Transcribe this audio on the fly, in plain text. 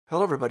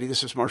Hello, everybody.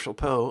 This is Marshall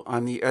Poe.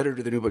 I'm the editor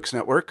of the New Books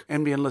Network.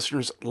 NBN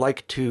listeners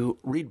like to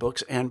read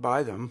books and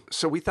buy them.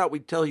 So we thought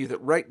we'd tell you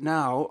that right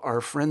now, our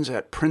friends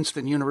at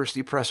Princeton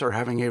University Press are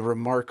having a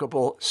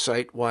remarkable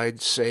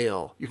site-wide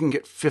sale. You can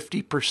get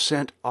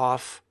 50%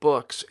 off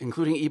books,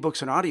 including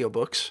ebooks and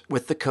audiobooks,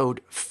 with the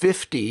code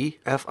 50,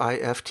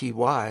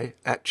 F-I-F-T-Y,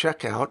 at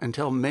checkout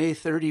until May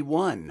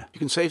 31. You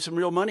can save some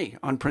real money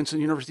on Princeton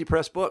University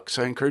Press books.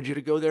 I encourage you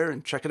to go there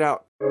and check it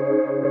out.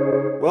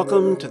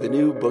 Welcome to the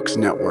New Books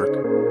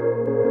Network.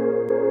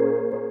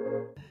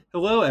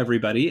 Hello,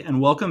 everybody,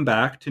 and welcome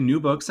back to New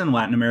Books in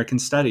Latin American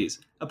Studies,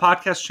 a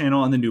podcast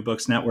channel on the New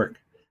Books Network.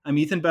 I'm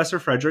Ethan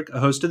Besser-Frederick,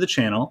 a host of the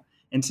channel,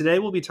 and today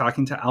we'll be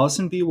talking to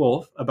Allison B.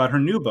 Wolf about her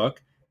new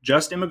book,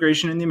 Just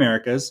Immigration in the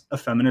Americas, A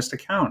Feminist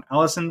Account.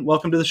 Allison,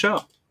 welcome to the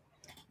show.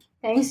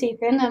 Thanks,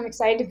 Ethan. I'm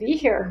excited to be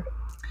here.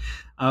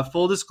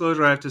 Full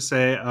disclosure, I have to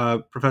say,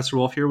 Professor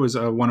Wolf here was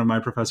one of my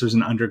professors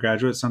in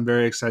undergraduate, so I'm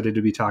very excited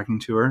to be talking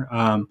to her.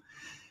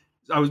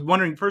 I was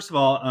wondering, first of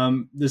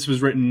all, this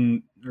was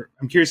written,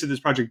 I'm curious if this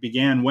project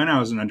began when I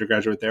was an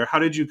undergraduate there. How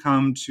did you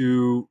come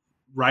to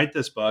write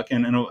this book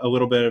and a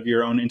little bit of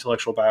your own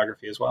intellectual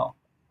biography as well?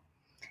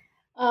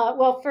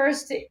 Well,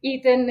 first,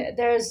 Ethan,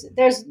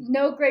 there's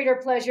no greater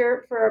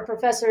pleasure for a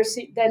professor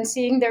than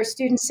seeing their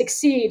students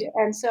succeed.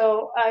 And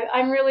so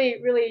I'm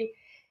really, really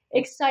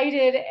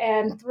excited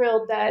and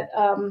thrilled that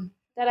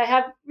I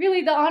have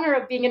really the honor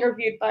of being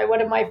interviewed by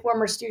one of my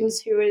former students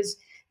who is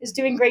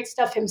doing great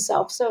stuff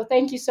himself. So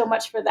thank you so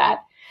much for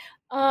that.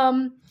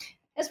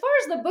 As far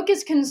as the book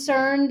is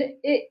concerned,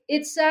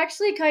 it's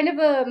actually kind of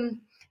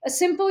a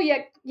simple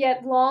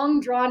yet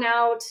long, drawn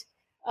out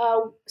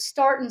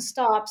start and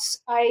stops.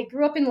 I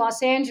grew up in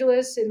Los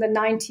Angeles in the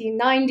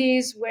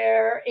 1990s,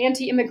 where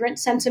anti-immigrant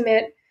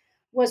sentiment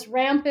was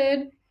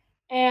rampant,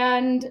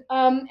 and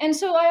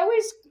so I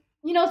always,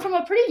 from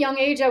a pretty young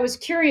age, I was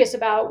curious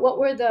about what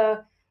were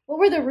the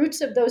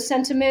roots of those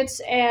sentiments,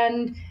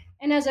 and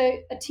as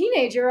a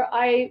teenager,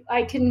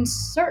 I can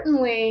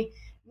certainly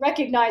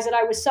recognize that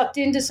I was sucked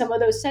into some of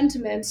those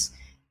sentiments,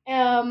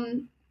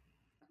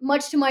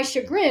 much to my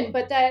chagrin,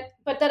 but that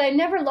I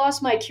never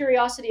lost my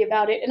curiosity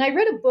about it. And I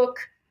read a book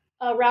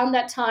around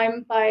that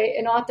time by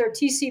an author,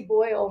 T.C.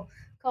 Boyle,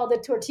 called The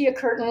Tortilla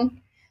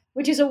Curtain,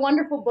 which is a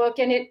wonderful book.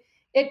 And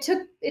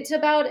it's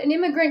about an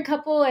immigrant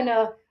couple and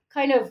a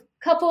kind of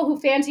couple who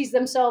fancies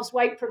themselves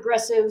white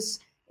progressives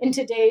in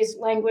today's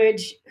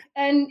language.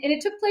 And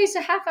it took place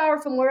a half hour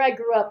from where I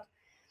grew up.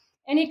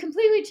 And it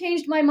completely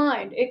changed my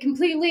mind. It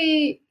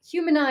completely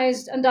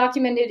humanized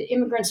undocumented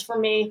immigrants for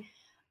me.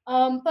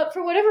 But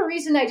for whatever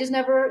reason, I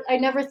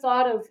never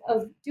thought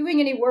of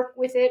doing any work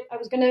with it. I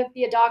was going to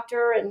be a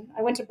doctor, and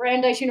I went to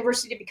Brandeis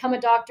University to become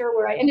a doctor,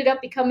 where I ended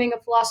up becoming a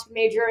philosophy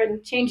major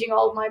and changing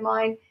all of my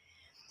mind.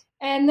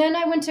 And then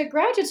I went to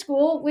graduate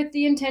school with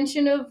the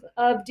intention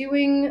of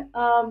doing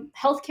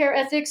healthcare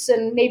ethics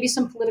and maybe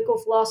some political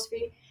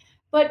philosophy.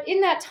 But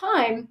in that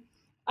time,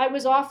 I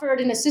was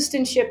offered an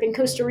assistantship in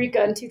Costa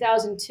Rica in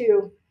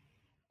 2002,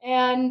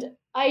 and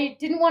I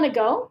didn't want to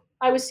go.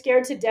 I was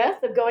scared to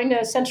death of going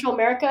to Central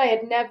America. I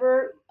had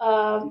never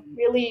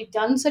really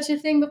done such a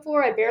thing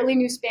before. I barely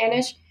knew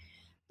Spanish,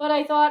 but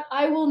I thought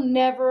I will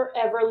never,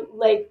 ever,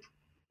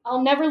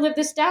 I'll never live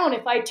this down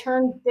if I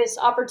turn this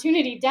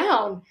opportunity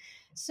down.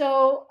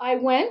 So I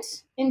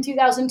went in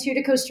 2002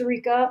 to Costa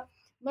Rica,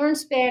 learned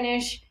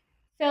Spanish,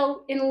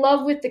 fell in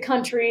love with the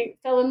country,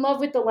 fell in love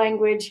with the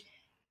language,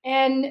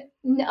 and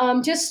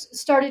just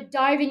started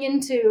diving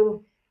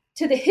into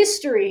the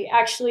history,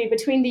 actually,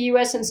 between the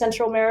U.S. and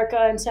Central America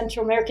and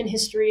Central American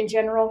history in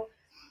general.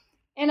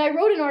 And I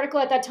wrote an article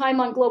at that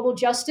time on global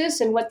justice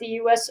and what the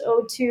U.S.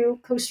 owed to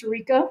Costa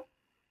Rica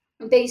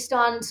based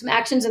on some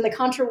actions in the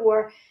Contra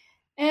War.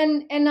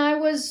 And I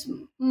was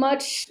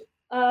much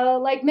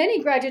like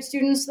many graduate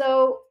students,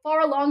 though,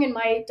 far along in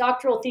my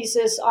doctoral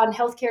thesis on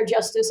healthcare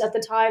justice at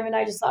the time. And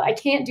I just thought, I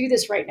can't do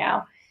this right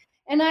now.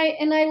 And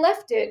I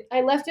left it.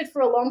 I left it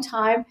for a long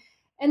time.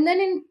 And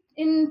then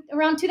in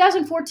around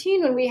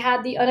 2014, when we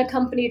had the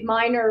unaccompanied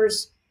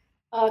minors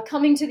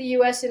coming to the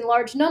U.S. in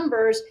large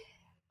numbers,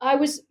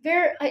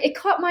 it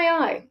caught my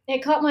eye.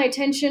 It caught my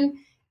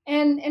attention.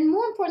 And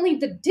more importantly,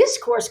 the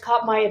discourse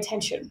caught my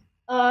attention.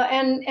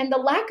 And the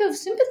lack of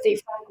sympathy,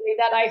 frankly,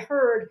 that I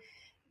heard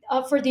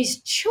for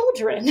these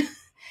children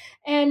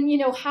and,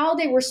 how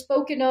they were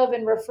spoken of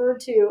and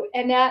referred to.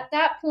 And at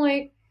that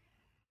point,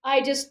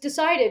 I just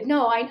decided,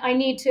 no, I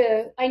need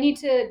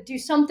to do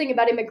something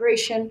about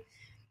immigration.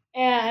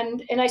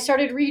 And I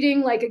started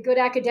reading, like a good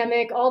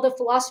academic, all the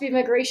philosophy of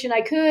immigration I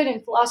could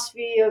and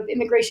philosophy of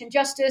immigration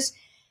justice.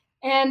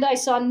 And I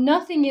saw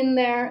nothing in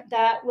there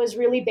that was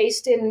really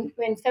based in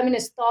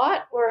feminist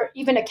thought or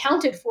even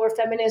accounted for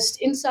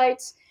feminist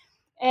insights.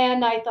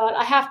 And I thought,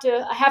 I have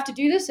to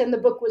do this. And the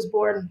book was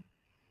born.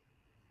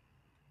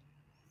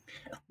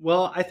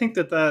 Well, I think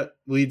that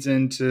leads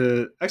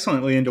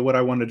excellently into what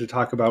I wanted to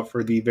talk about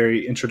for the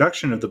very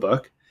introduction of the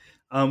book.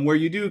 where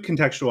you do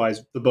contextualize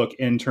the book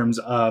in terms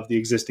of the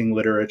existing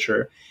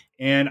literature.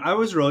 And I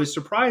was really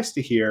surprised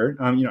to hear,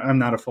 I'm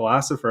not a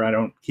philosopher, I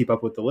don't keep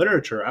up with the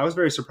literature. I was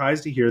very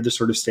surprised to hear the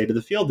sort of state of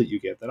the field that you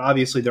give, that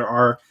obviously there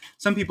are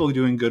some people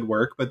doing good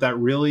work, but that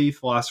really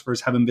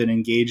philosophers haven't been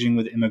engaging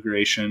with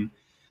immigration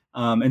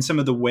in some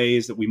of the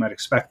ways that we might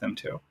expect them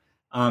to.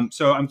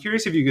 So I'm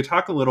curious if you could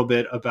talk a little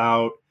bit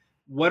about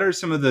what are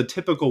some of the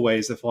typical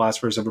ways that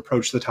philosophers have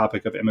approached the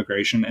topic of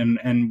immigration,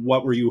 and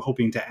what were you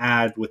hoping to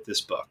add with this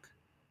book?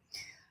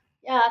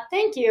 Yeah,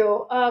 thank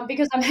you.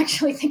 Because I'm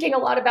actually thinking a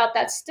lot about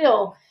that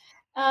still.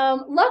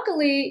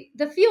 Luckily,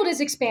 the field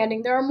is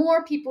expanding. There are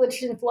more people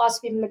interested in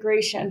philosophy of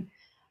immigration.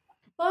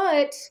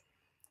 But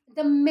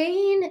the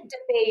main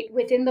debate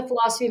within the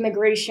philosophy of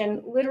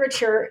immigration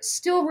literature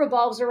still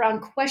revolves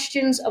around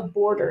questions of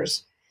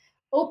borders,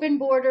 open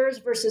borders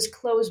versus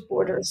closed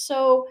borders.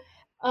 So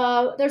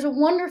there's a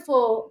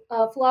wonderful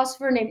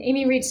philosopher named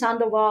Amy Reed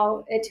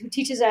Sandoval who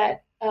teaches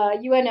at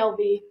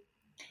UNLV.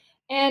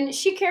 And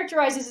she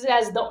characterizes it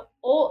as the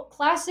old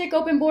classic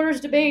open borders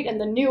debate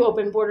and the new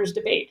open borders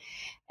debate.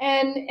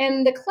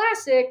 And the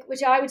classic,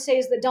 which I would say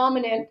is the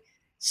dominant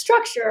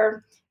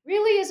structure,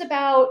 really is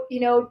about,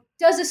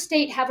 does a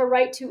state have a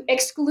right to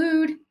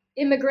exclude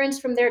immigrants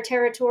from their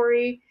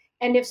territory?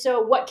 And if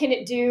so, what can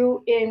it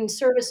do in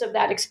service of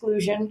that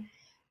exclusion?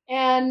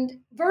 And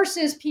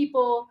versus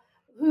people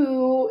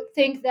who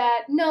think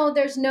that no,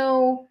 there's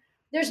no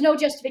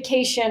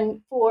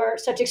justification for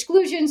such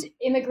exclusions.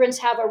 Immigrants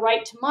have a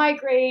right to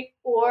migrate.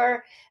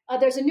 Or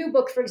there's a new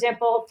book, for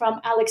example,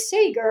 from Alex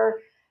Sager,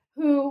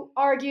 who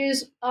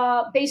argues,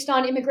 based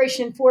on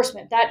immigration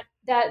enforcement,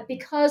 that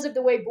because of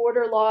the way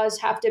border laws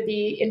have to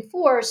be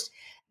enforced,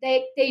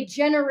 they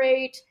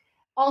generate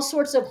all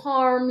sorts of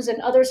harms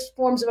and other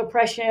forms of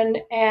oppression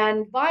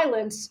and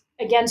violence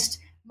against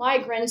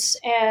migrants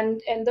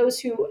and those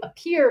who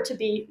appear to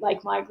be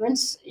like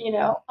migrants.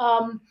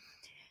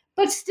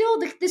 But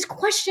still, this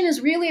question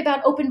is really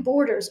about open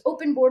borders,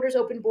 open borders,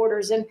 open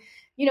borders. And,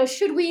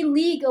 should we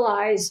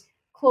legalize,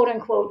 quote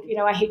unquote,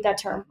 I hate that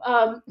term,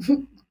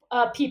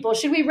 people?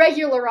 Should we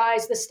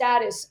regularize the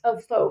status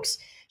of folks?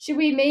 Should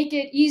we make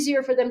it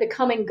easier for them to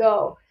come and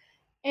go?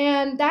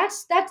 And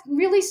that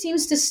really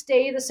seems to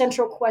stay the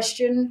central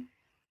question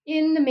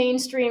in the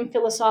mainstream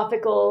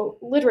philosophical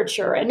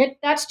literature. And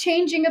that's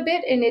changing a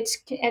bit,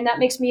 and that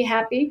makes me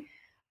happy.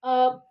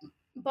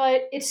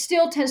 But it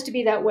still tends to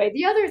be that way.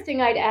 The other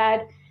thing I'd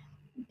add,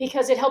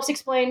 because it helps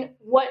explain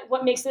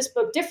what makes this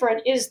book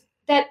different, is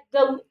that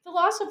the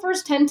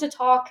philosophers tend to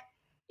talk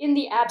in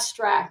the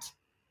abstract.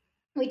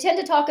 We tend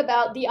to talk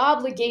about the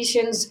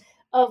obligations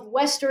of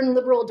Western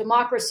liberal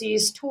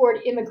democracies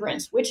toward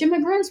immigrants. Which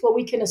immigrants? Well,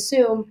 we can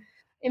assume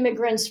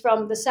immigrants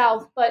from the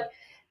South, but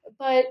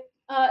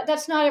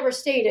that's not ever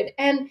stated.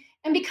 And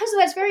because of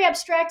that, it's very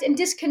abstract and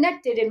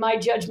disconnected, in my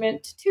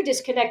judgment, too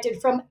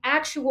disconnected from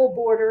actual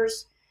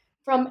borders,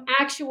 from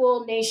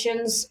actual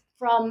nations,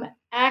 from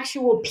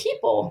actual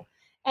people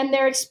and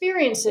their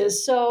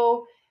experiences.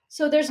 So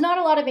there's not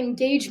a lot of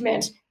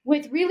engagement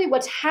with really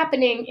what's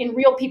happening in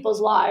real people's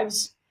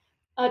lives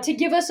to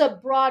give us a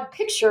broad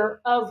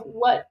picture of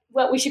what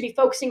we should be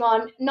focusing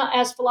on, not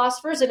as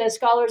philosophers and as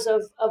scholars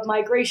of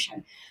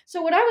migration.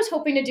 So what I was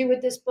hoping to do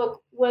with this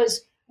book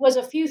was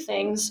a few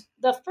things.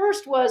 The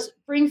first was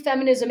bring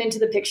feminism into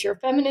the picture.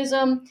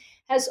 Feminism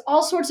has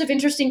all sorts of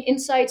interesting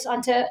insights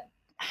onto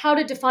how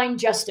to define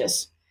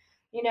justice.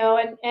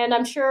 And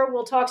I'm sure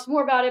we'll talk some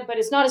more about it, but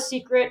it's not a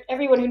secret.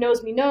 Everyone who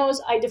knows me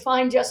knows I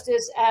define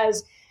justice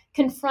as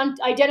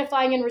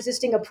identifying and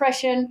resisting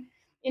oppression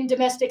in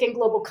domestic and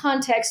global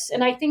contexts.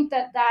 And I think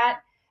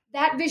that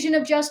vision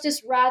of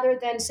justice, rather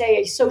than, say,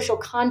 a social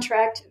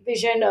contract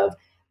vision of,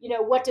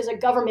 what does a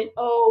government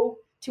owe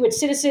to its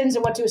citizens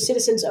and what do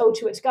citizens owe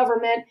to its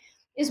government,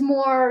 is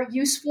more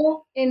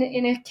useful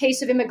in a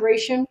case of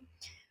immigration.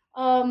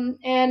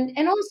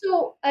 And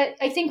also,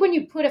 I think when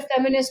you put a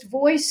feminist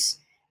voice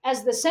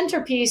as the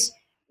centerpiece,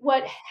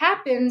 what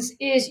happens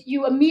is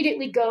you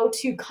immediately go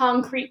to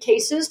concrete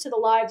cases, to the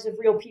lives of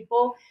real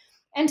people,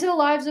 and to the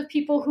lives of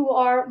people who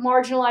are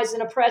marginalized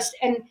and oppressed,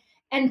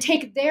 and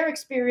take their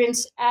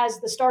experience as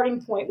the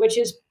starting point, which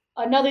is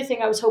another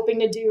thing I was hoping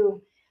to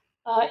do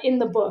in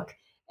the book.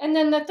 And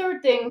then the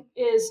third thing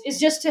is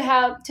just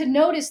to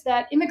notice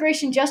that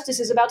immigration justice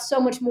is about so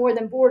much more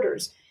than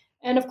borders.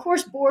 And of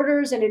course,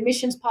 borders and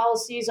admissions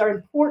policies are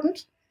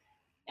important,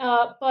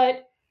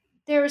 but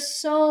there's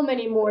so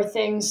many more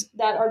things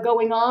that are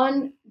going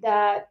on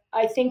that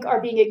I think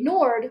are being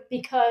ignored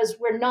because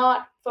we're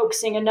not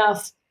focusing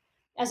enough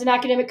as an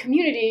academic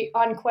community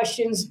on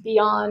questions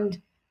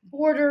beyond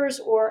borders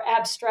or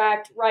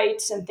abstract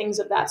rights and things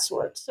of that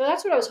sort. So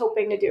that's what I was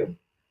hoping to do.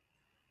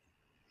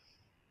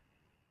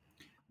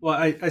 Well,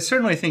 I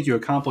certainly think you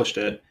accomplished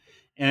it.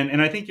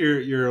 And I think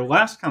your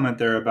last comment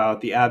there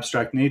about the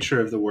abstract nature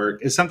of the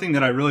work is something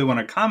that I really want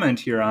to comment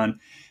here on.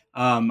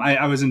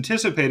 I was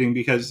anticipating,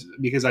 because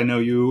I know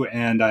you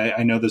and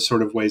I know the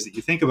sort of ways that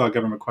you think about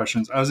government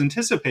questions, I was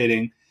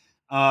anticipating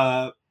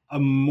a a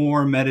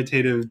more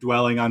meditative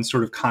dwelling on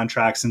sort of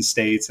contracts and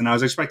states. And I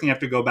was expecting to have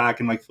to go back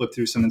and like flip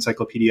through some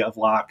Encyclopedia of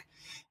Locke.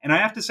 And I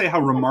have to say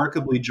how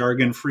remarkably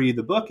jargon-free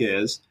the book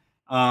is,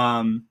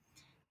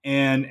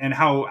 and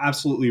how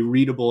absolutely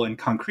readable and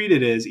concrete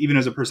it is, even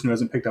as a person who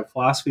hasn't picked up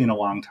philosophy in a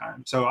long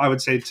time. So I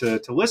would say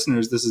to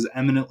listeners, this is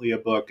eminently a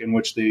book in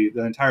which the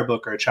entire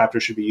book or a chapter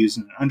should be used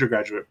in an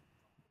undergraduate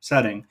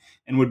setting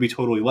and would be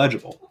totally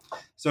legible.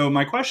 So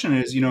my question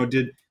is,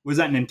 was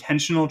that an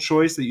intentional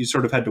choice that you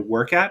sort of had to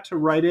work at to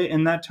write it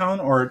in that tone,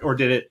 or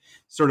did it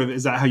sort of,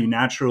 is that how you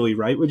naturally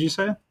write, would you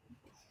say?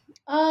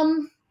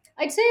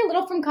 I'd say a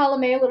little from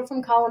column A, a little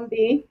from column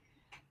B.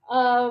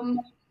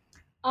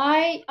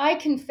 I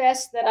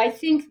confess that I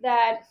think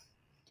that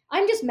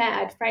I'm just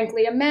mad,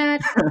 frankly. I'm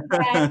mad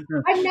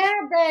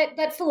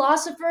that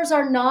philosophers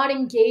are not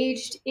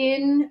engaged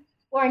in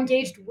or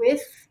engaged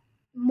with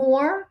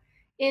more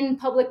in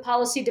public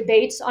policy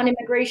debates on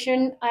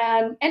immigration,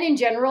 and in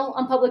general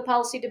on public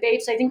policy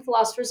debates. I think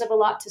philosophers have a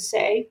lot to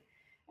say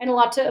and a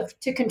lot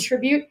to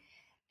contribute.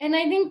 And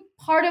I think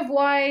part of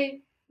why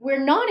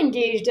we're not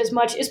engaged as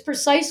much is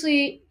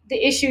precisely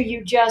the issue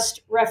you just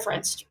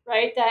referenced,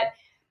 right? That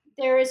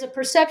there is a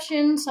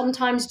perception,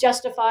 sometimes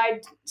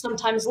justified,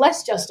 sometimes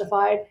less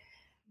justified,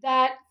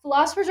 that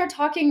philosophers are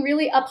talking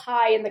really up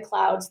high in the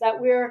clouds, that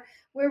we're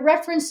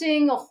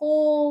referencing a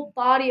whole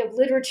body of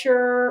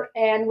literature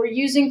and we're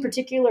using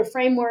particular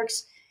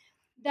frameworks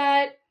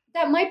that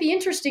might be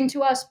interesting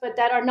to us, but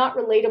that are not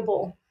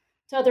relatable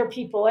to other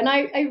people. And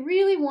I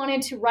really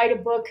wanted to write a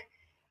book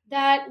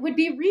that would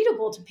be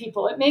readable to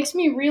people. It makes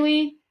me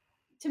really,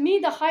 to me,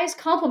 the highest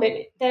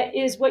compliment that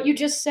is what you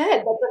just said,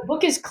 that the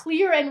book is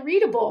clear and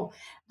readable.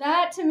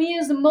 That to me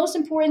is the most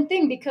important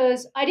thing,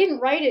 because I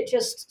didn't write it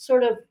just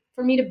sort of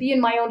for me to be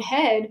in my own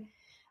head.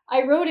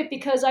 I wrote it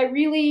because I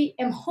really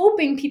am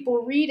hoping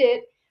people read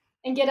it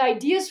and get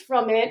ideas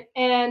from it,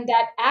 and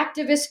that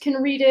activists can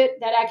read it,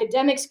 that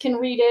academics can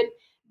read it,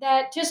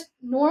 that just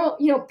normal,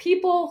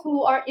 people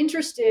who are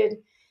interested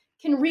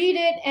can read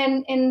it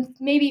and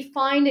maybe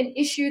find an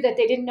issue that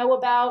they didn't know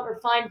about, or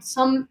find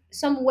some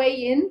way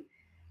in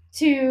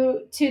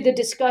to the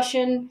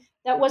discussion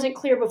that wasn't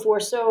clear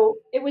before. So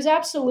it was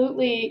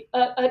absolutely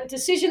a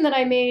decision that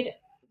I made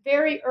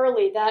very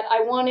early, that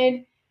I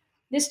wanted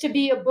this to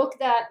be a book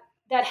that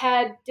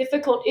had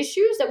difficult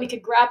issues that we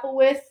could grapple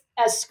with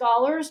as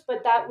scholars,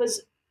 but that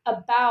was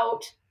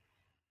about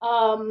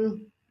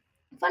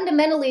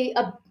fundamentally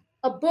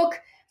a book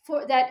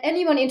for that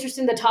anyone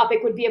interested in the topic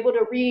would be able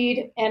to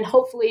read and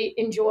hopefully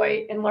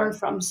enjoy and learn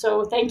from.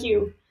 So thank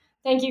you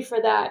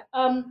for that.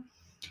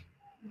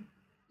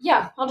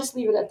 Yeah, I'll just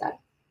leave it at that.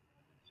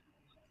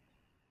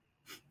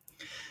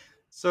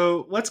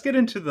 So let's get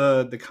into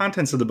the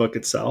contents of the book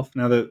itself.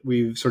 Now that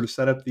we've sort of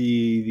set up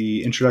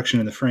the introduction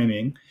and the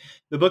framing,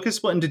 the book is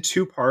split into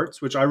two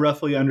parts, which I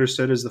roughly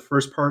understood as the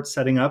first part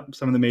setting up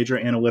some of the major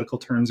analytical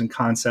terms and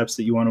concepts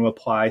that you want to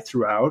apply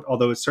throughout,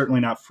 although it's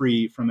certainly not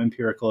free from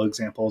empirical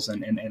examples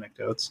and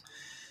anecdotes.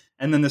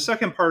 And then the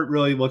second part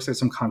really looks at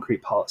some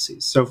concrete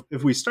policies. So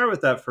if we start with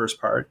that first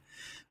part,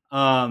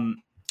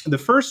 the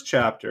first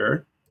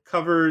chapter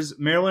covers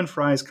Marilyn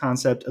Frye's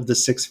concept of the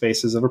 6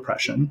 faces of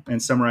oppression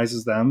and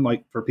summarizes them,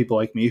 like for people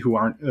like me who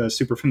aren't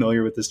super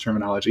familiar with this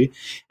terminology.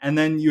 And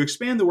then you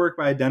expand the work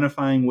by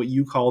identifying what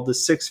you call the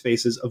 6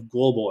 faces of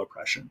global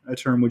oppression, a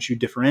term which you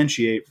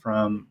differentiate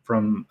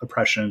from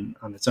oppression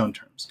on its own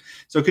terms.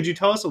 So could you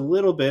tell us a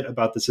little bit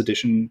about this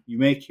addition you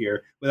make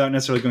here without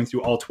necessarily going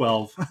through all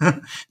 12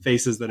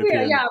 faces that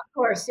appear? Yeah,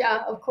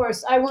 of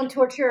course. I won't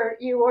torture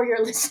you or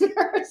your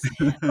listeners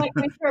by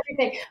going through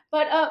everything.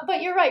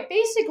 But you're right.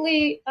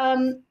 Basically,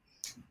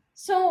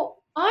 so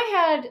I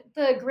had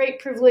the great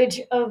privilege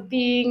of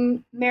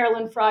being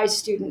Marilyn Frye's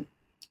student,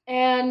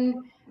 and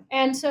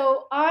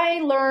so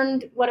I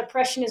learned what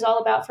oppression is all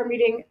about from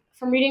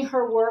reading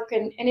her work,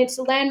 and it's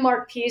a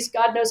landmark piece.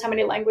 God knows how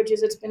many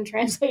languages it's been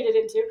translated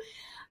into.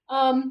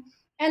 And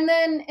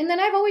then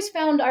I've always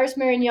found Iris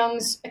Marion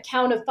Young's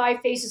account of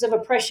 5 faces of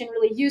oppression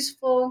really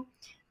useful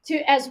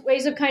as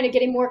ways of kind of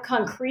getting more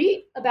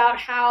concrete about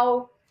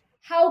how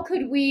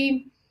could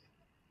we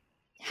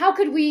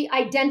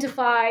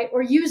identify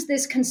or use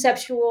this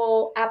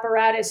conceptual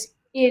apparatus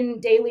in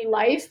daily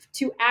life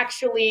to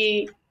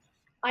actually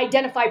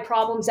identify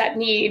problems that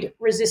need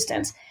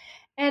resistance.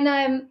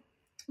 And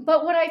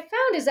but what I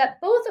found is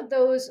that both of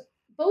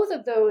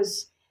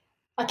those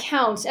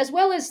accounts, as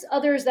well as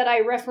others that I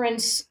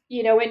reference,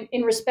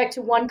 in respect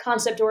to one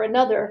concept or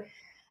another,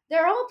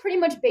 they're all pretty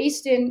much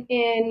based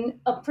in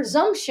a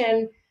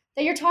presumption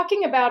that you're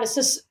talking about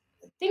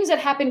things that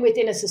happen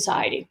within a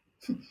society,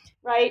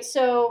 right?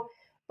 So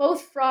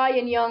both Frye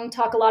and Young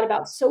talk a lot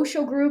about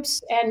social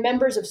groups and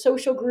members of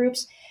social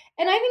groups,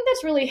 and I think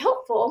that's really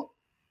helpful.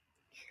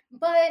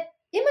 But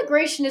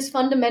immigration is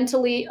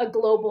fundamentally a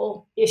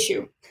global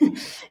issue.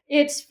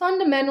 It's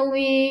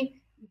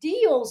fundamentally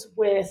deals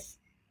with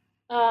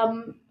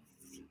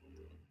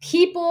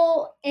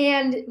people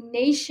and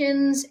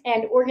nations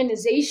and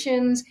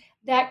organizations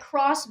that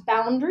cross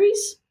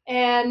boundaries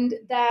and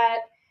that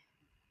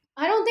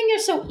I don't think they're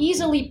so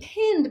easily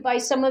pinned by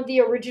some of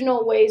the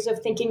original ways of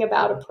thinking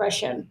about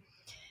oppression.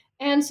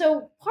 And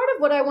so part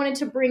of what I wanted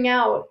to bring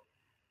out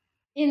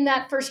in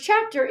that first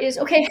chapter is,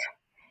 okay,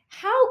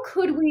 how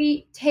could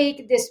we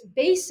take this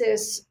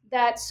basis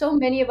that so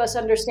many of us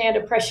understand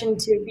oppression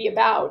to be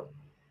about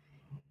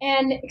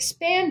and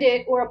expand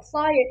it or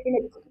apply it in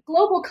a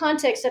global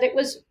context that it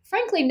was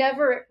frankly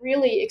never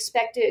really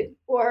expected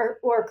or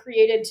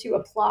created to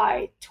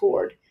apply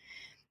toward.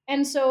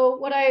 And so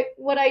what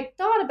I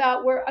thought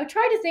about were I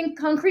tried to think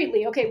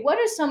concretely, okay, what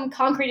are some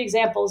concrete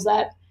examples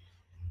that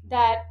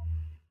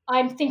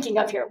I'm thinking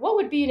of here? What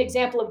would be an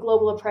example of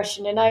global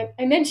oppression? And I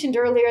mentioned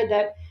earlier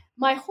that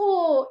my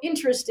whole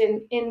interest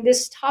in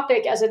this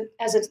topic as an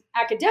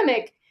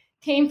academic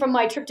came from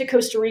my trip to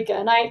Costa Rica.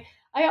 And I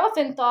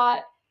often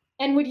thought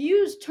and would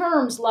use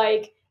terms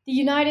like the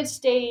United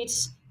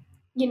States,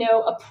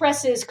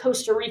 oppresses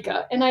Costa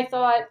Rica. And I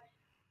thought,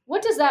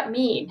 what does that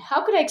mean?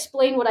 How could I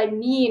explain what I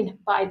mean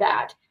by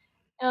that?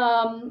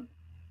 Um,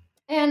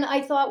 and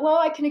I thought, well,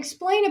 I can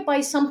explain it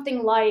by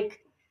something like,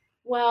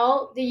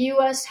 well, the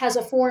US has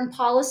a foreign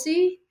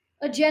policy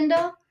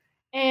agenda,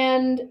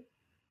 and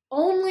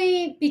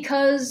only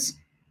because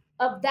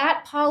of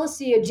that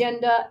policy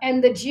agenda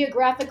and the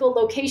geographical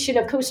location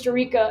of Costa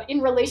Rica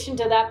in relation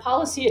to that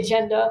policy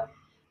agenda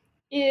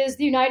is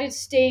the United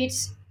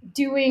States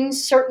doing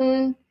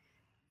certain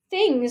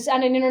things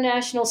on an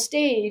international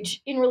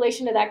stage in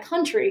relation to that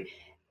country.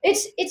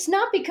 It's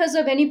not because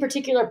of any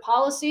particular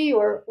policy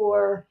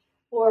or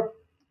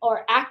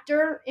or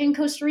actor in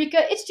Costa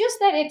Rica. It's just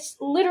that it's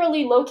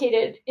literally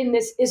located in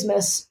this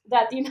isthmus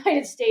that the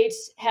United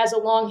States has a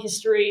long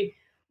history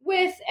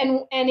with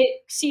and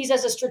it sees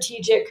as a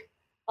strategic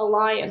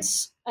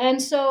alliance.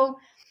 And so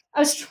I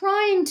was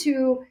trying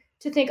to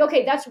think,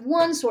 okay, that's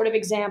one sort of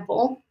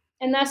example,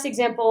 and that's the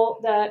example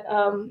that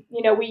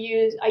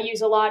I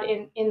use a lot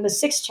in the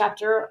sixth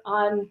chapter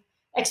on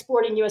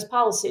exporting U.S.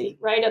 policy,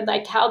 right? And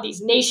like how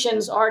these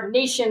nations are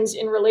nations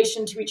in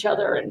relation to each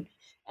other,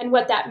 and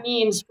what that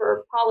means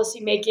for policy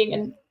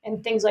making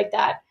and things like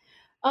that.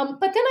 But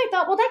then I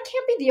thought, well, that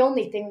can't be the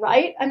only thing,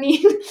 right? I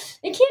mean,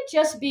 it can't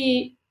just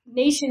be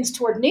nations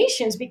toward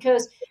nations,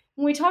 because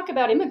when we talk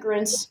about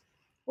immigrants,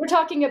 we're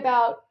talking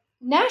about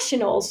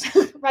nationals,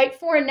 right?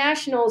 Foreign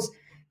nationals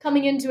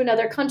coming into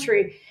another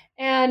country.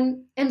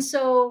 And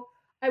so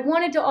I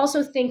wanted to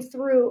also think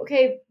through,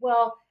 okay,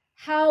 well,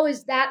 how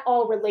is that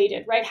all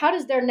related, right? How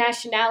does their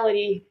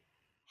nationality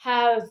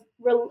have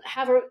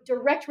a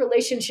direct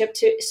relationship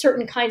to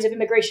certain kinds of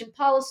immigration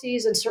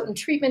policies and certain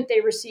treatment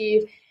they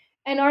receive?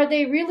 And are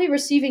they really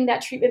receiving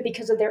that treatment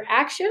because of their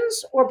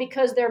actions or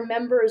because they're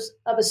members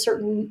of a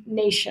certain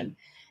nation?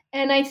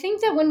 And I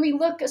think that when we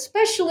look,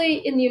 especially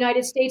in the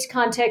United States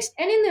context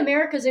and in the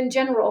Americas in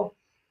general,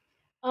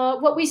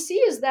 what we see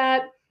is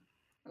that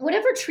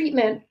whatever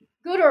treatment,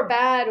 good or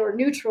bad or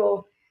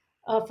neutral,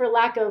 for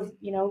lack of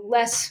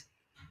less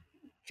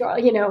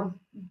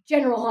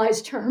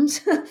generalized terms,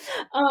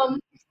 um,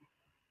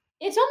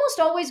 it's almost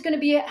always going to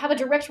be have a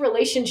direct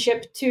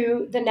relationship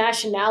to the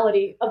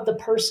nationality of the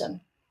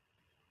person.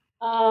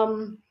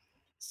 Um,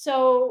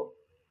 so,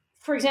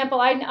 for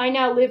example, I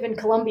now live in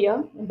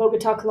Colombia, in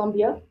Bogota,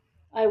 Colombia.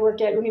 I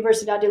work at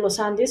Universidad de los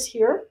Andes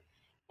here,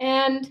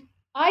 and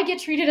I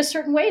get treated a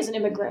certain way as an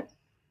immigrant.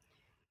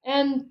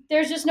 And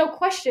there's just no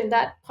question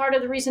that part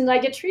of the reason I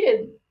get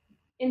treated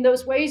in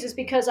those ways is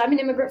because I'm an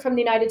immigrant from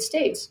the United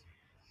States.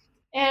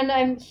 And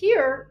I'm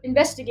here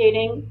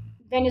investigating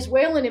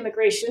Venezuelan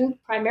immigration,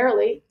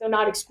 primarily, though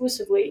not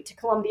exclusively, to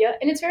Colombia.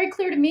 And it's very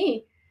clear to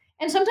me,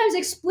 and sometimes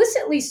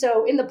explicitly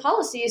so in the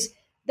policies,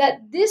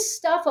 that this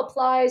stuff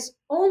applies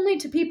only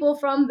to people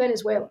from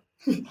Venezuela.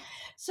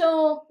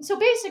 So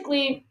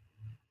basically,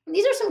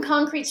 these are some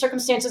concrete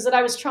circumstances that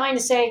I was trying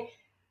to say,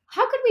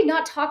 how could we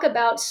not talk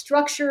about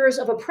structures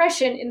of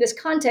oppression in this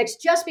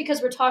context just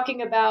because we're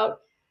talking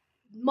about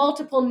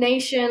multiple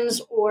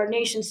nations or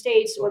nation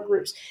states or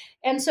groups?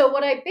 And so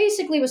what I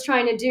basically was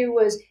trying to do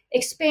was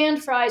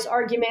expand Frye's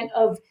argument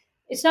of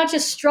it's not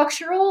just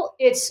structural,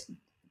 it's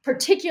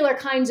particular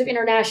kinds of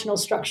international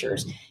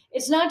structures.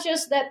 It's not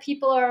just that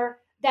people are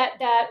that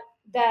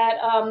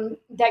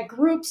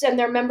groups and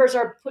their members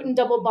are put in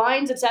double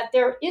binds. It's that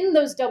they're in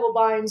those double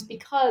binds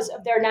because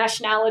of their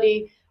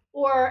nationality,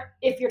 or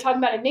if you're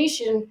talking about a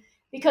nation,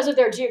 because of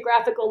their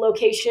geographical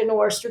location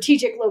or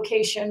strategic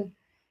location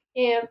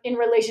in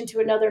relation to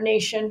another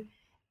nation,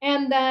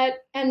 and that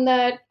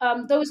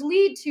those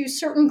lead to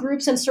certain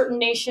groups and certain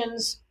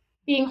nations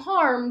being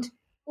harmed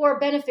or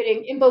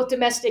benefiting in both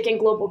domestic and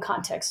global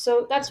contexts.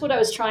 So that's what I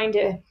was trying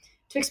to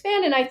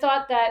expand, and I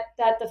thought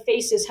that the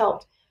faces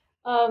helped.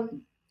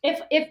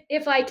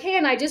 If I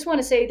can, I just want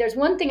to say there's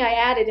one thing I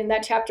added in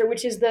that chapter,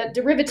 which is the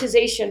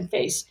derivatization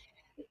phase,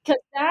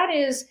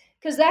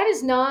 because that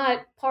is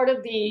not part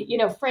of the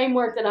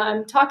framework that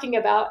I'm talking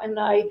about, and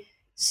I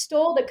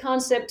stole the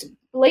concept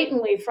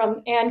blatantly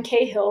from Anne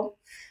Cahill.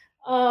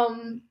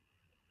 And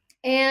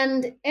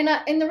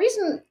the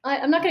reason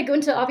I'm not going to go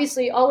into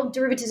obviously all of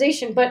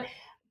derivatization, but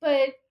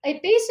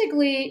it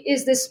basically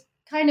is this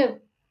kind of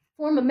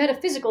form of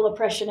metaphysical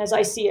oppression, as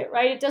I see it,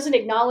 right? It doesn't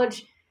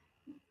acknowledge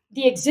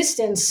the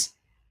existence,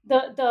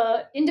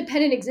 the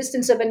independent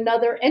existence of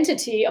another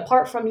entity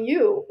apart from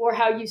you or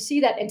how you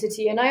see that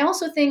entity. And I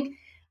also think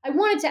I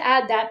wanted to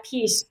add that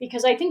piece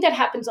because I think that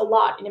happens a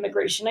lot in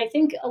immigration. I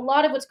think a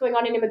lot of what's going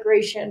on in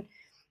immigration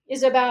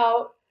is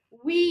about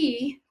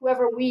we,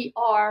 whoever we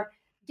are,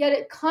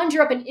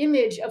 conjure up an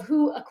image of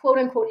who a quote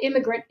unquote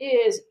immigrant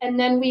is, and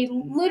then we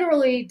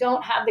literally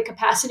don't have the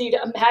capacity to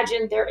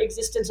imagine their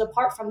existence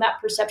apart from that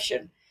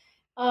perception.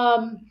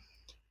 Um,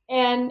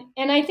 and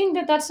I think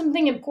that that's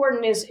something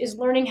important is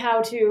learning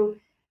how to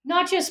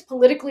not just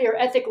politically or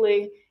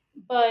ethically,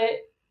 but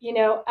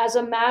as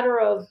a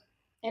matter of,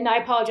 and I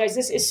apologize,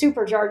 this is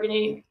super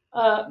jargony,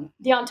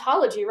 the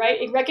ontology,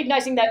 right?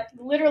 Recognizing that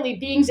literally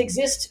beings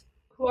exist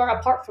who are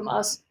apart from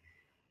us,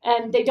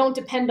 and they don't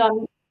depend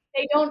on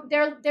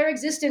their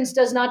existence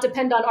does not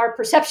depend on our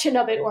perception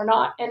of it or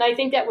not. And I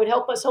think that would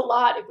help us a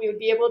lot if we would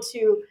be able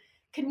to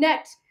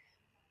connect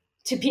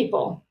to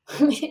people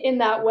in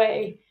that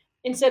way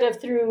instead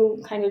of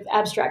through kind of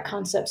abstract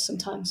concepts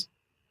sometimes.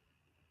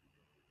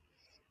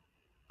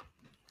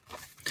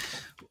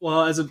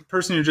 Well, as a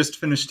person who just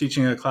finished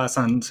teaching a class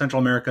on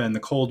Central America and the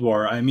Cold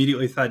War, I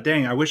immediately thought,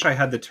 dang, I wish I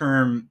had the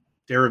term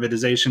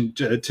derivatization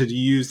to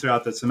use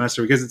throughout the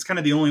semester, because it's kind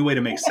of the only way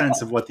to make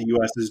sense of what the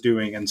U.S. is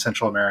doing in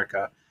Central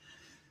America.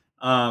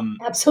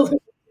 Absolutely.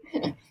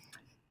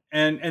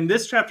 And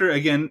this chapter,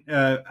 again,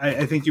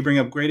 I think you bring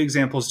up great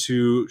examples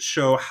to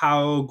show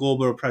how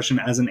global oppression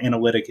as an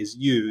analytic is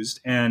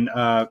used. And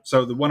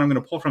so the one I'm going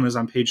to pull from is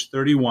on page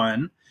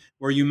 31,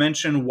 where you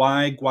mention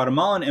why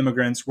Guatemalan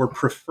immigrants were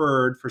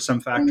preferred for some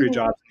factory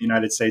jobs in the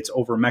United States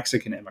over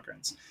Mexican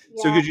immigrants.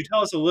 Yeah. So could you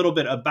tell us a little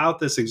bit about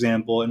this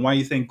example and why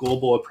you think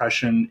global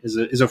oppression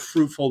is a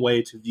fruitful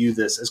way to view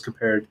this as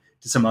compared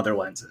to some other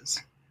lenses?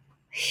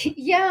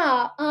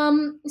 Yeah.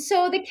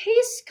 So the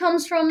case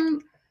comes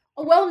from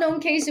a well-known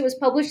case. It was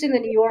published in the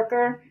New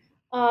Yorker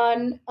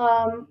on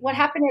what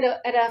happened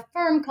at a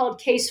firm called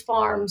Case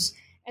Farms,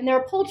 and they're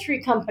a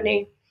poultry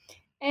company.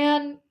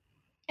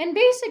 And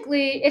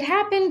basically, it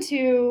happened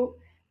to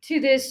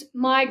this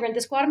migrant,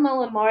 this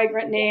Guatemalan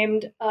migrant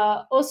named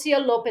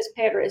Osia Lopez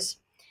Perez.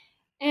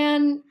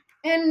 And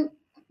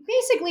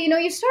basically,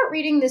 you start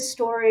reading this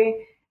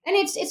story, and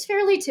it's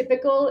fairly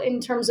typical in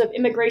terms of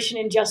immigration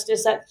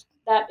injustice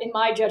that in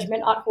my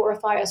judgment ought to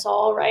horrify us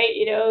all, right?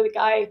 The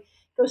guy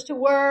goes to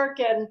work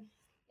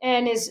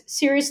and is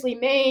seriously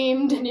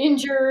maimed and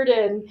injured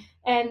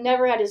and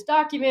never had his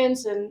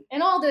documents and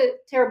all the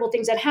terrible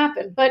things that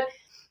happen. But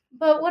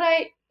what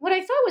I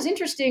thought was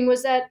interesting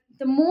was that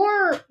the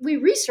more we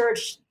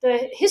researched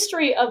the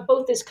history of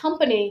both this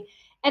company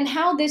and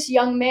how this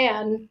young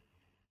man,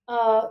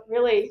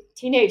 really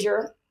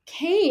teenager,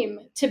 came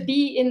to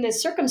be in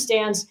this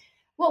circumstance,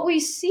 what we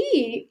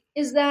see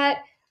is that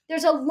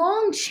there's a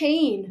long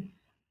chain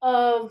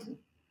of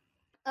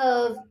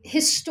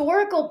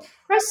historical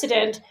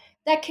precedent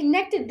that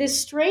connected this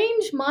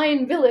strange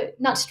Mayan village.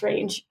 Not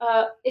strange.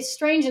 It's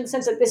strange in the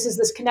sense that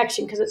this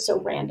connection because it's so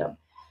random.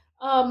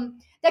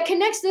 That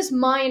connects this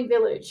Mayan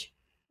village,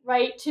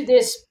 right, to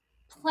this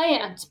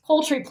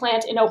poultry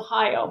plant in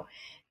Ohio.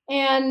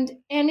 And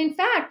in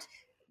fact,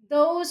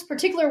 those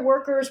particular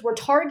workers were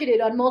targeted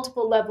on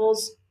multiple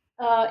levels,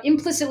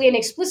 implicitly and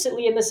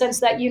explicitly, in the sense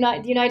that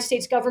the United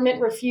States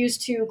government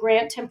refused to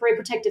grant temporary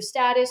protective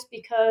status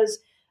because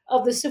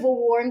of the civil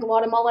war in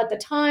Guatemala at the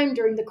time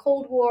during the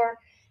Cold War,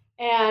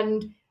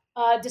 and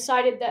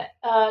decided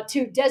that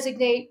to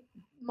designate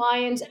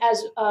Mayans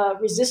as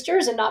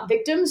resistors and not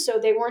victims, so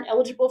they weren't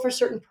eligible for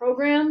certain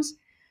programs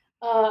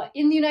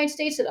in the United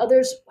States that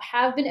others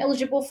have been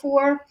eligible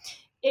for.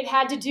 It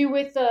had to do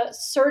with the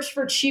search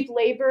for cheap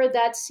labor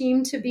that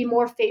seemed to be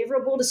more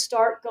favorable to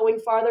start going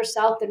farther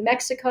south than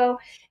Mexico.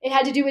 It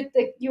had to do with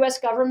the U.S.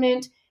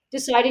 government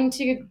deciding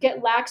to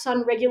get lax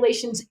on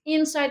regulations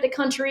inside the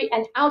country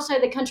and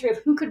outside the country of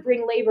who could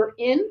bring labor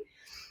in.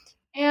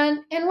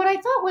 And what I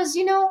thought was,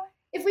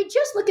 if we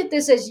just look at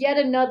this as yet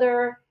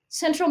another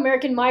Central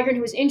American migrant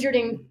who was injured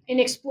in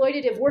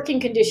exploitative working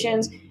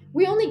conditions,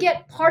 we only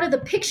get part of the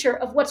picture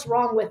of what's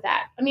wrong with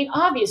that. I mean,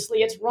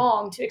 obviously, it's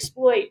wrong to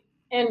exploit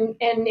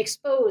and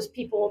expose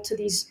people to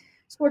these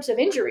sorts of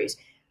injuries.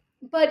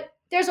 But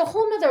there's a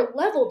whole nother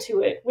level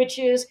to it, which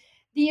is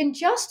the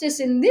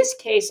injustice in this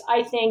case,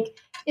 I think,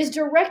 is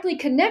directly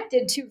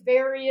connected to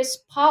various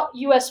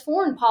U.S.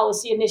 foreign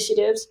policy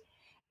initiatives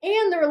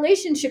and the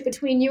relationship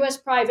between U.S.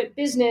 private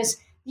business,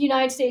 the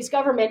United States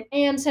government,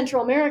 and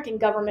Central American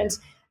governments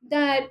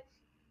that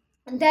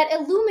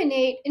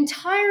illuminate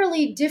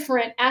entirely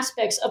different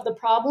aspects of the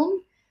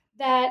problem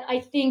that I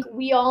think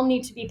we all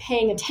need to be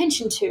paying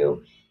attention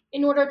to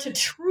in order to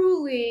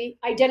truly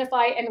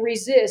identify and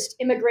resist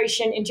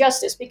immigration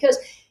injustice. Because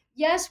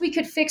yes, we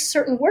could fix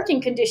certain working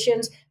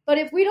conditions, but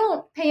if we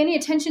don't pay any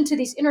attention to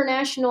these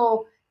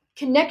international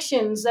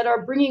connections that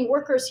are bringing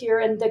workers here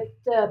and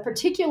the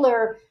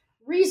particular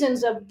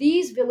reasons of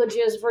these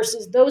villages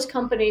versus those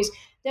companies,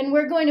 then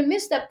we're going to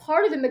miss that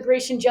part of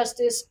immigration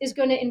justice is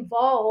going to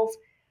involve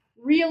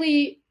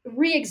really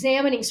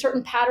re-examining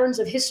certain patterns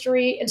of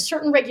history and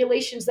certain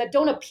regulations that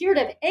don't appear to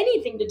have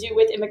anything to do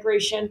with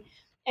immigration,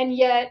 and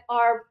yet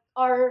are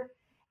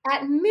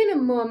at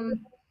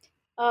minimum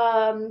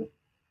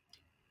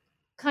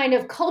kind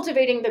of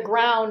cultivating the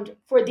ground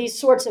for these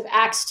sorts of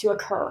acts to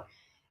occur.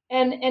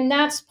 And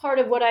that's part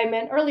of what I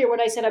meant earlier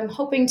when I said I'm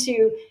hoping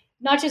to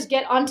not just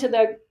get onto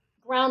the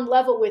ground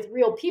level with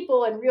real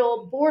people and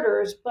real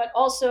borders, but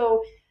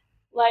also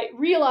like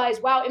realize,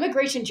 wow,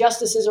 immigration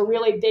justice is a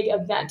really big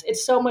event.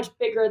 It's so much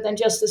bigger than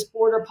just this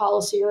border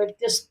policy or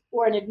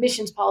an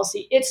admissions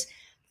policy. It's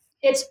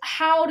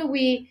how do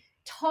we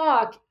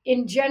talk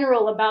in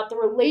general about the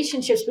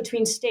relationships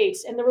between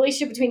states and the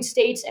relationship between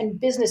states and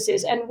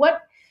businesses, and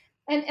what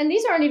and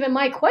these aren't even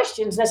my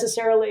questions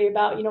necessarily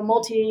about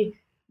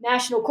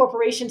multinational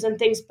corporations and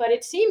things, but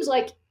it seems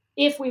like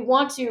if we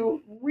want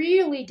to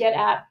really get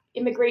at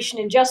immigration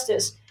and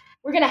justice,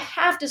 we're going to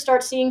have to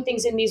start seeing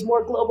things in these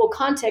more global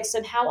contexts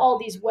and how all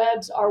these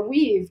webs are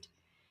weaved,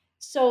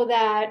 so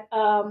that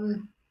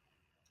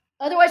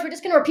otherwise we're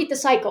just going to repeat the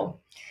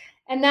cycle.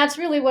 And that's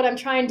really what I'm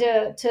trying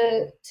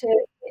to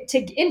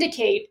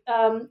indicate.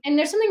 And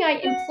there's something I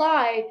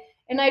imply,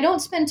 and I don't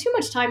spend too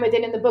much time with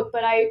it in the book,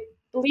 but I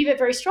believe it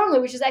very strongly,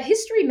 which is that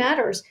history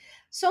matters.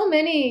 So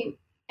many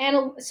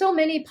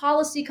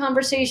policy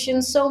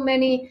conversations, so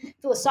many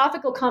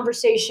philosophical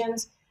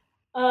conversations,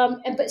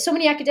 but so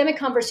many academic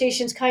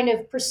conversations kind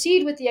of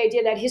proceed with the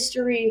idea that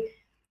history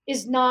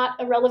is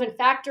not a relevant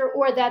factor,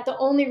 or that the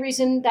only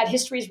reason that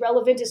history is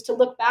relevant is to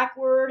look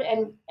backward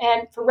and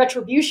for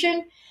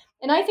retribution.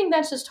 And I think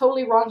that's just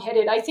totally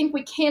wrongheaded. I think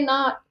we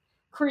cannot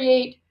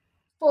create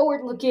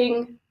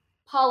forward-looking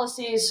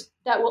policies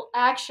that will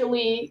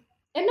actually,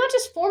 and not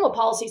just formal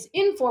policies,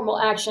 informal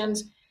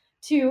actions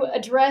to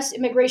address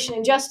immigration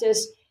and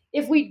justice,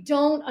 if we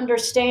don't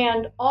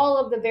understand all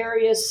of the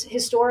various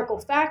historical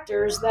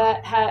factors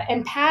that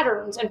and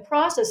patterns and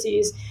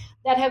processes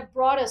that have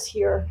brought us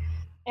here.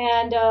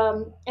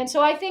 And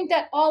so I think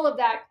that all of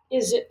that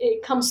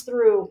it comes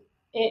through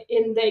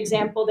in the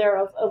example there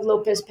of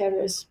Lopez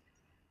Perez.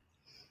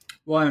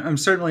 Well, I'm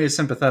certainly a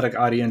sympathetic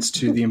audience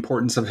to the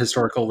importance of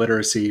historical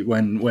literacy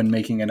when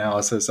making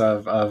analysis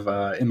of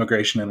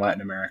immigration in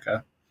Latin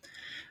America.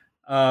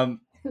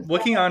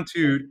 Looking on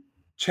to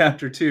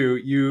Chapter 2,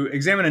 you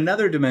examine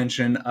another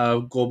dimension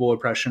of global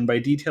oppression by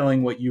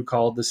detailing what you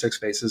called the 6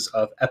 phases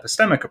of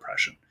epistemic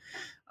oppression.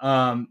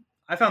 I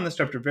found this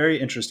chapter very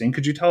interesting.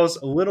 Could you tell us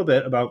a little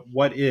bit about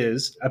what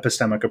is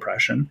epistemic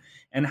oppression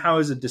and how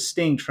is it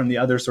distinct from the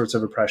other sorts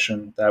of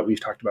oppression that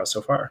we've talked about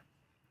so far?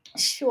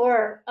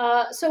 Sure.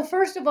 So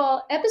first of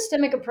all,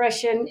 epistemic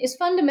oppression is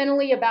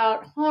fundamentally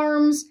about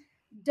harms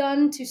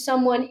done to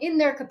someone in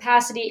their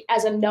capacity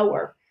as a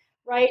knower,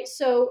 right?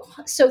 So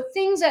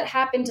things that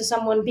happen to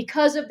someone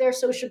because of their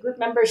social group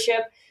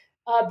membership,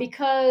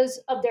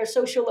 because of their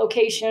social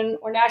location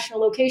or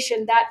national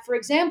location, that, for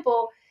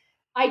example,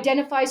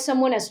 identifies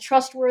someone as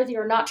trustworthy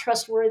or not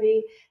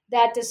trustworthy,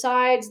 that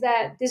decides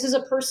that this is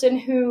a person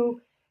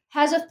who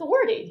has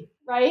authority,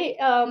 right?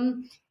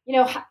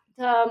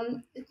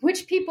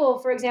 Which people,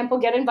 for example,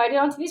 get invited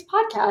onto these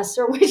podcasts,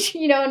 or which,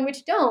 and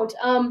which don't.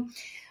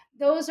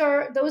 Those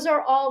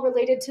are all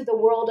related to the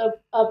world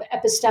of the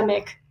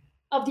epistemic.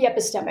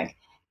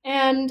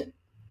 And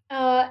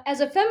as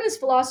a feminist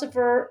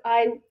philosopher,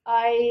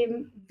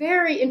 I'm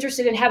very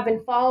interested and have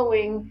been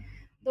following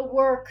the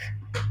work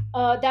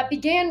that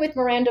began with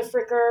Miranda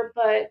Fricker,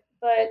 but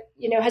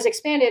has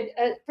expanded,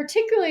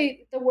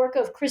 particularly the work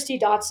of Christy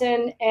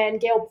Dotson and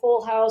Gail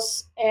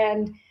Polhouse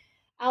and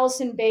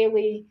Allison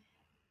Bailey,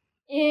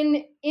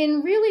 in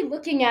really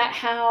looking at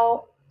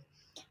how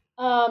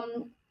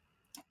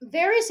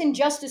various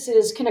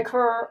injustices can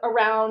occur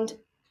around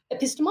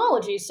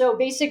epistemology. So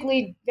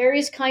basically,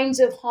 various kinds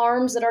of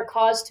harms that are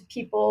caused to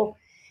people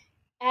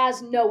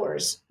as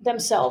knowers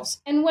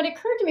themselves. And what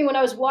occurred to me when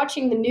I was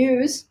watching the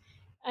news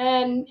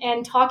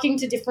and talking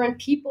to different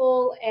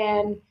people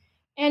and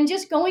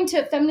just going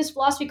to feminist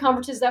philosophy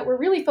conferences that were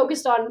really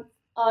focused on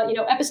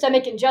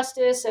epistemic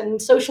injustice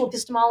and social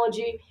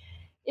epistemology,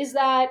 is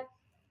that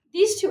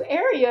these two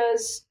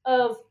areas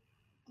of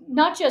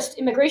not just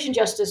immigration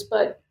justice,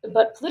 but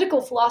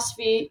political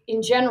philosophy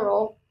in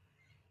general,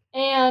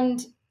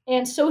 and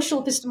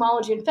social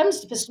epistemology and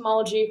feminist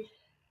epistemology,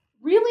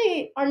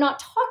 really are not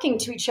talking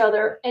to each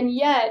other, and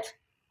yet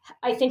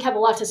I think have a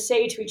lot to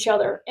say to each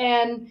other.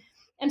 And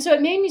so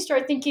it made me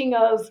start thinking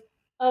of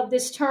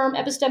this term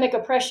epistemic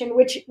oppression,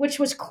 which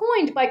was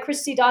coined by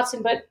Christy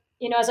Dotson, but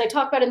as I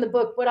talk about in the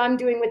book, what I'm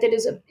doing with it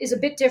is a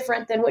bit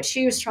different than what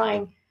she was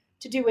trying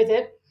to do with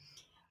it.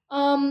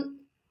 And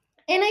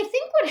I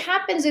think what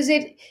happens is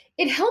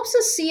it helps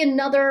us see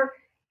another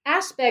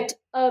aspect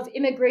of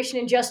immigration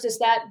and justice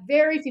that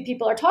very few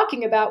people are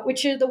talking about,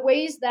 which are the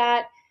ways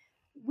that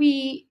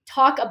we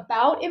talk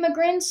about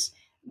immigrants,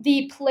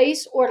 the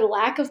place or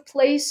lack of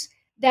place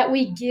that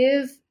we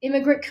give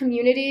immigrant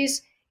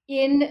communities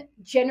in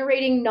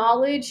generating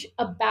knowledge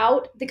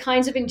about the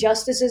kinds of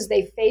injustices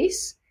they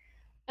face.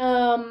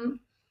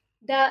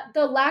 that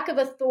the lack of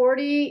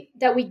authority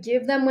that we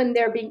give them when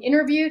they're being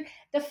interviewed,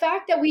 the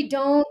fact that we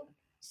don't,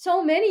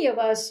 so many of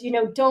us,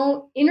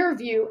 don't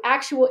interview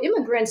actual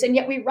immigrants, and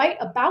yet we write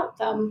about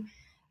them.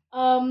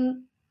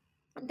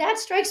 That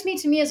strikes me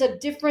to me as a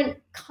different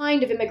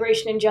kind of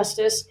immigration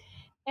injustice.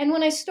 And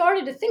when I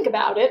started to think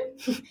about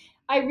it,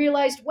 I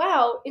realized,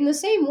 wow, in the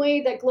same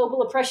way that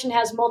global oppression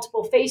has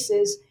multiple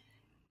faces,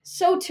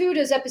 so too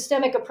does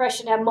epistemic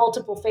oppression have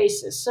multiple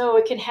faces. So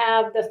it can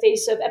have the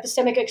face of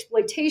epistemic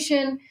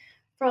exploitation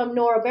from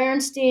Nora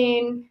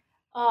Bernstein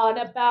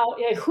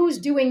about who's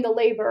doing the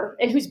labor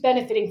and who's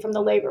benefiting from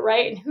the labor,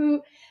 right? And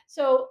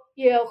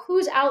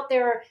who's out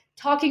there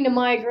talking to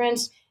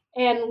migrants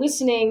and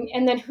listening,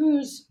 and then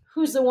who's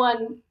the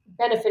one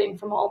benefiting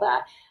from all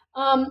that.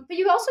 But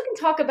you also can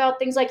talk about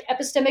things like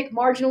epistemic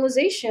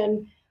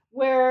marginalization,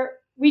 where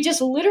we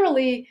just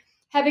literally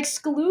have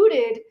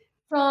excluded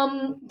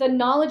from the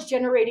knowledge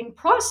generating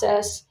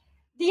process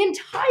the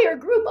entire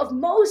group of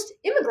most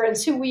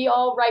immigrants who we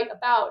all write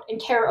about and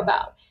care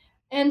about.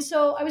 And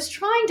so I was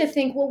trying to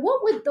think, well,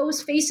 what would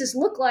those faces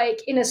look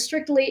like in a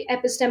strictly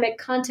epistemic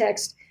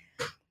context?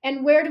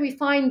 And where do we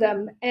find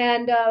them?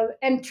 And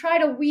try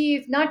to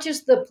weave not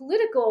just the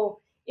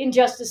political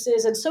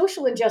injustices and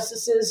social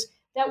injustices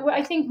that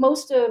I think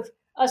most of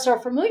us are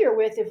familiar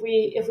with if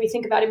we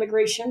think about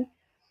immigration,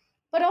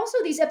 but also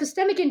these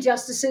epistemic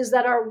injustices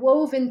that are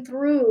woven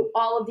through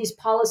all of these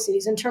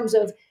policies in terms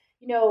of,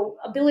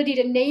 ability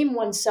to name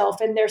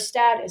oneself and their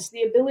status,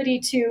 the ability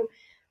to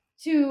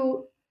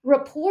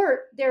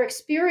report their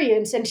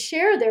experience and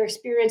share their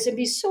experience and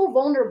be so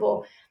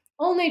vulnerable,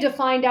 only to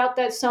find out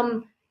that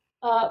some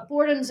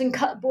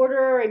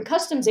border and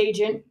customs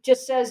agent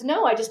just says,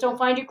 no, I just don't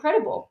find you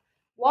credible.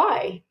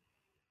 Why?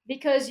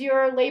 Because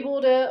you're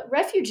labeled a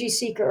refugee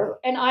seeker,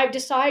 and I've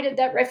decided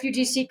that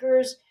refugee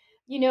seekers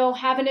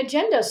have an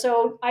agenda,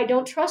 so I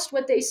don't trust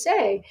what they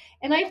say.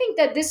 And I think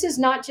that this is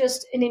not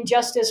just an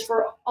injustice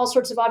for all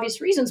sorts of obvious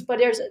reasons, but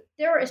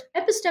there are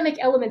epistemic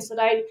elements that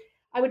I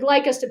would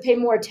like us to pay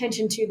more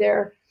attention to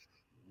there,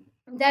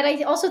 that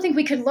I also think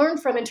we could learn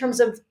from in terms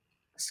of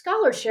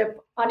scholarship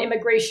on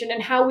immigration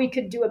and how we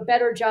could do a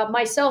better job,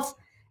 myself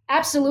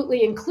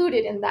absolutely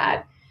included in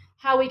that,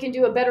 how we can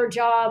do a better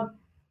job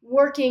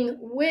working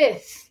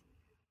with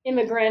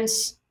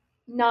immigrants,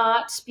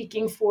 not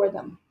speaking for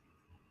them.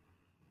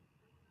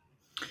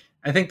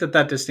 I think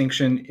that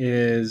distinction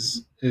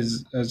is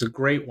a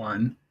great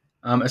one,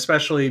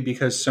 especially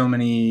because so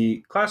many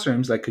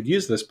classrooms that could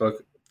use this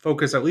book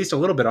focus at least a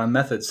little bit on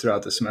methods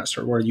throughout the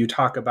semester, where you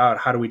talk about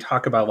how do we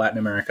talk about Latin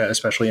America,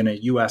 especially in a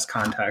U.S.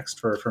 context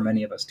for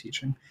many of us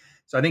teaching.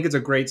 So I think it's a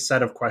great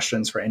set of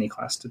questions for any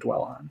class to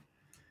dwell on.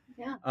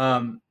 Yeah.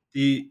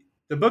 The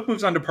book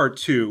moves on to part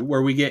 2,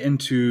 where we get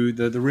into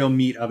the real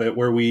meat of it,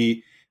 where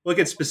we look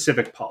at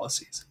specific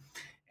policies.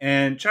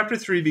 And chapter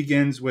 3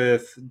 begins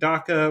with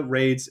DACA,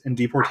 raids, and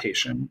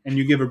deportation. And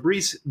you give a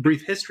brief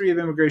history of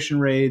immigration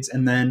raids,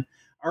 and then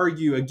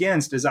argue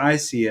against, as I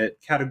see it,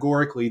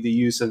 categorically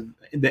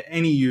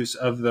any use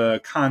of the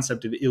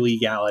concept of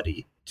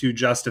illegality to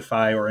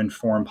justify or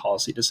inform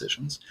policy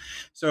decisions.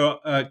 So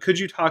could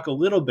you talk a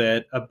little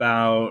bit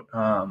about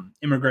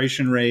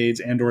immigration raids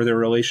and or their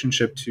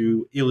relationship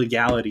to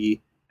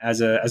illegality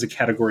as a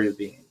category of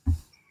being?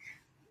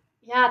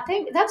 Yeah, I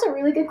think that's a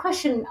really good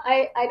question.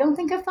 I don't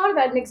think I've thought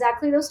about it in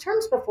exactly those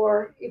terms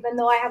before, even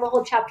though I have a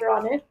whole chapter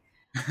on it.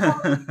 Well,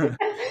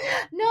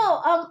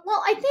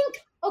 I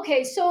think,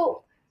 okay,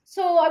 so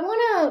I want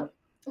to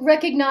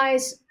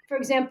recognize, for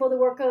example, the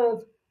work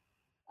of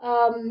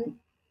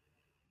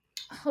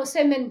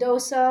Jose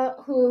Mendoza,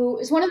 who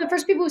is one of the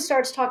first people who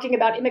starts talking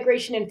about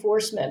immigration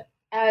enforcement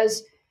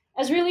as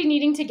really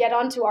needing to get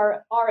onto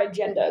our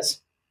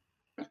agendas.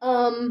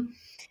 And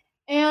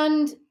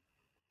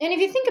if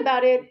you think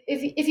about it,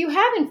 if you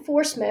have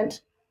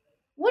enforcement,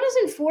 what is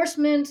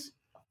enforcement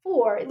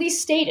for? At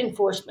least state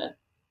enforcement,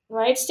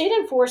 right? State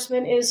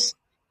enforcement is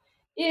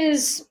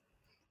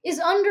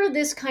under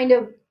this kind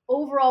of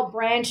overall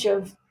branch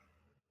of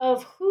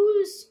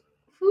who's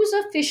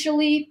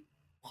officially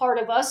part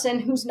of us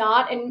and who's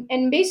not,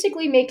 and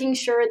basically making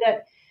sure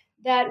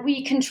that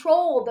we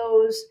control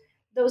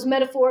those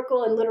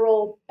metaphorical and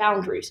literal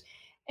boundaries.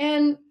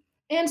 And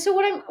so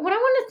what I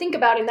wanted to think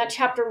about in that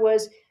chapter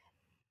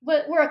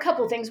were a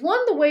couple of things. One,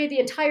 the way the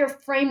entire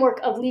framework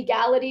of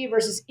legality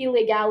versus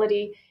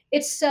illegality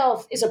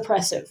itself is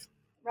oppressive,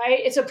 right?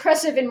 It's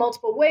oppressive in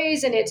multiple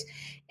ways, and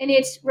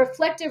it's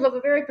reflective of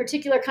a very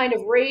particular kind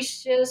of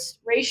racist,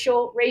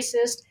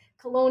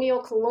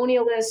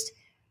 colonialist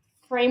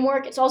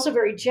framework. It's also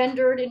very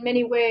gendered in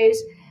many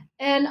ways.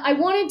 And I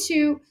wanted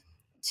to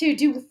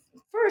do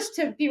first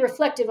to be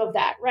reflective of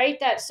that, right?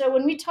 That so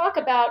when we talk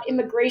about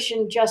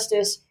immigration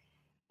justice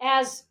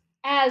as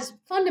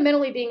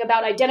fundamentally being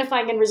about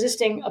identifying and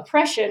resisting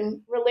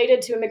oppression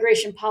related to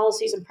immigration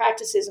policies and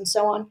practices and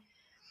so on,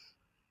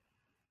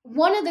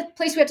 one of the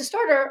places we have to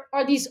start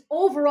are these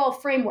overall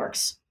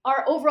frameworks,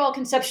 our overall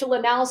conceptual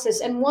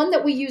analysis. And one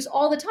that we use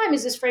all the time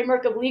is this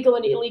framework of legal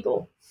and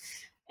illegal.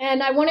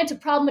 And I wanted to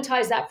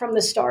problematize that from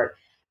the start.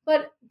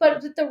 but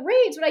the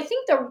raids, what I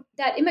think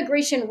that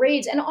immigration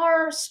raids and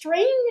our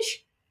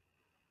strange,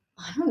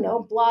 I don't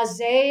know,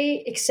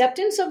 blasé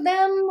acceptance of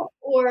them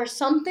or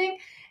something,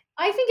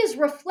 I think is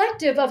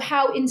reflective of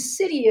how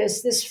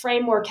insidious this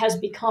framework has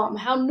become,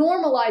 how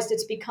normalized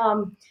it's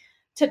become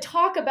to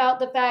talk about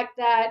the fact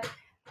that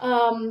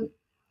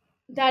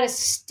that a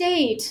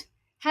state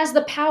has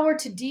the power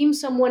to deem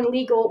someone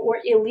legal or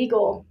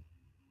illegal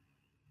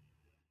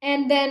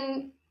and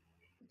then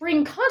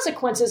bring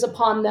consequences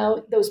upon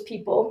those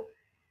people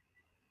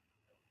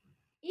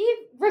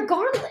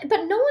regardless,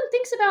 but no one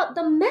thinks about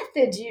the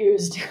methods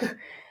used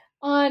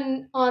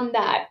on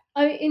that.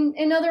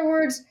 In other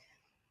words,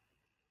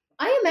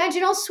 I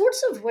imagine all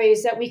sorts of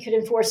ways that we could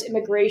enforce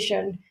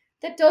immigration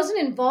that doesn't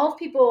involve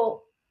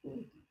people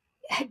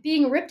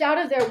being ripped out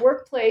of their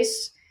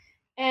workplace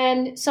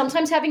and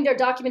sometimes having their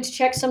documents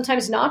checked,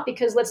 sometimes not,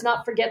 because let's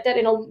not forget that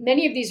in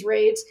many of these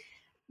raids,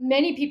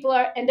 many people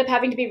end up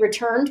having to be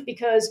returned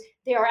because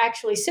they are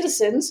actually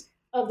citizens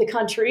of the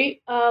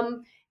country.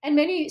 And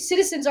many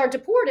citizens are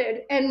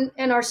deported and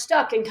are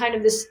stuck in kind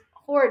of this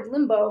horrid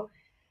limbo.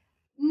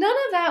 None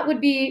of that would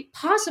be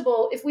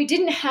possible if we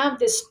didn't have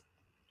this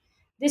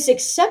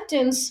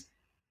acceptance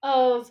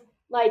of,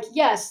 like,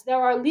 yes,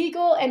 there are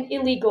legal and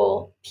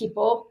illegal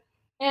people.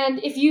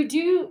 And if you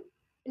do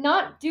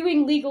not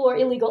doing legal or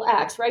illegal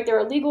acts, right, there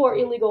are legal or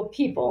illegal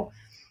people.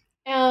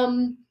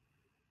 And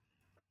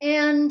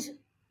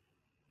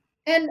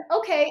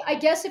okay, I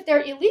guess if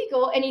they're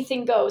illegal,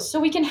 anything goes. So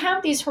we can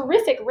have these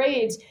horrific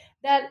raids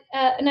that,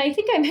 and I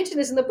think I mentioned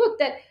this in the book,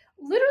 that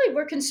literally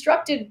were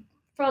constructed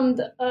from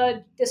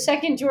the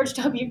second George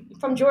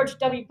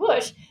W.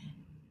 Bush,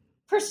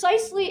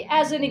 precisely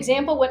as an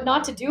example what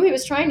not to do. He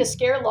was trying to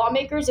scare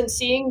lawmakers and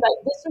seeing that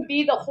this would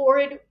be the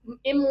horrid,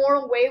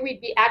 immoral way we'd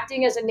be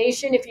acting as a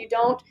nation if you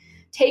don't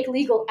take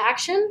legal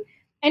action.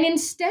 And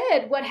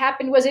instead, what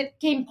happened was it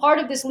became part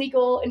of this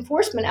legal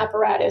enforcement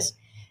apparatus.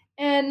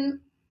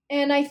 And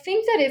I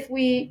think that if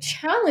we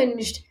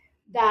challenged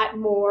that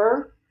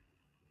more,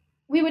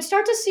 we would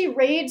start to see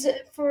raids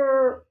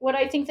for what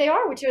I think they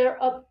are, which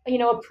are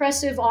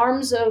oppressive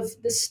arms of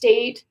the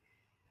state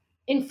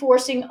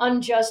enforcing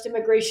unjust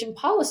immigration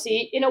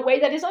policy in a way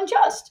that is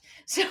unjust.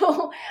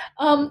 So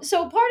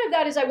part of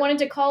that is I wanted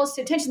to call us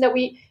to attention that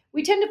we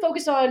tend to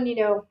focus on, is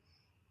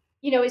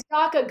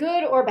DACA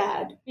good or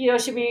bad?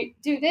 Should we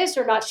do this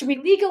or not? Should we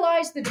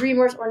legalize the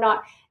dreamers or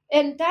not?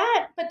 But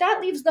that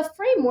leaves the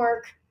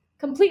framework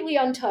completely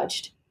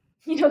untouched,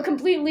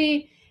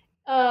 completely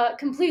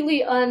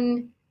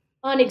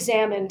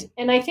unexamined.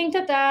 And I think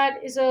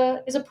that is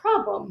a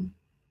problem.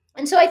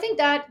 And so I think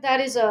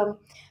that is a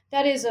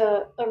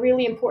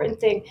really important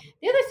thing.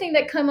 The other thing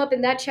that came up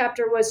in that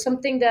chapter was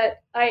something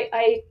that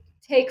I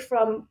take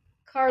from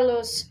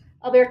Carlos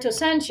Alberto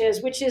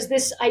Sanchez, which is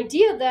this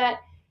idea that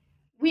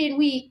when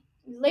we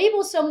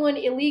label someone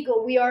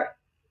illegal, we are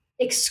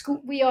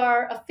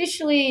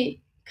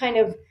officially kind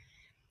of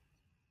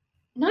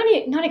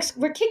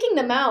we're kicking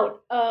them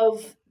out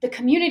of the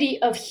community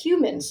of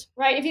humans,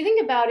 right? If you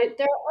think about it,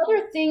 there are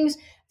other things,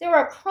 there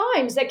are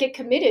crimes that get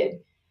committed,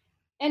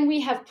 and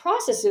we have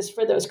processes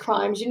for those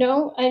crimes,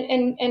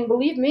 and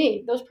believe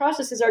me, those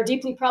processes are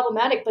deeply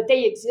problematic, but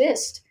they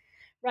exist,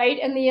 right?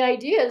 And the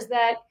idea is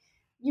that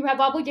you have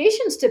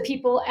obligations to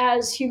people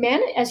as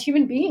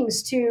human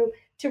beings to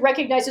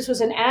recognize this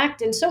was an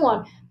act and so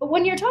on. But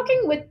when you're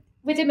talking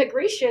with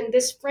immigration,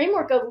 this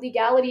framework of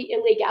legality,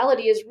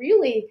 illegality is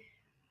really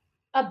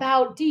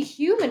about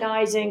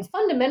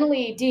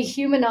fundamentally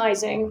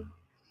dehumanizing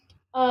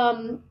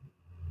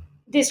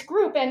this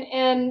group,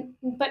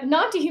 but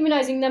not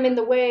dehumanizing them in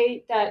the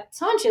way that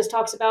Sanchez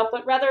talks about,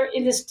 but rather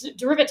in this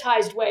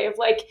derivatized way of,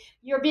 like,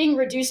 you're being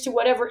reduced to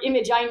whatever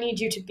image I need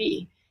you to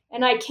be,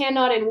 and I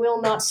cannot and will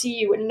not see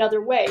you in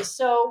another way.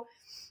 So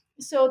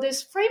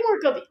this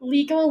framework of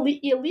legal,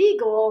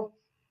 illegal,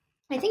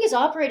 I think, is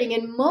operating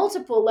in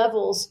multiple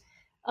levels,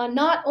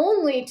 not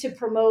only to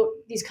promote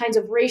these kinds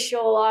of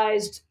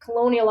racialized,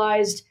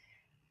 colonialized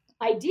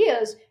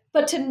ideas,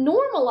 but to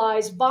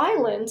normalize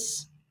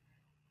violence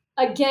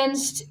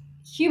against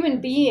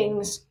human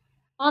beings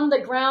on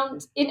the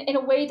ground in a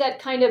way that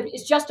kind of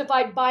is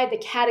justified by the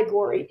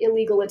category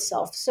illegal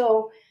itself.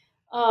 So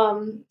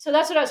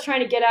that's what I was trying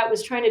to get at,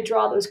 was trying to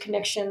draw those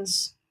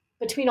connections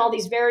between all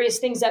these various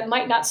things that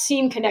might not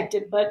seem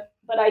connected, but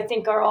I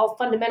think are all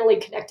fundamentally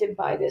connected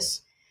by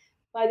this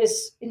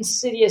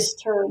insidious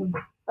term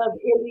of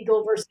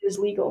illegal versus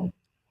legal.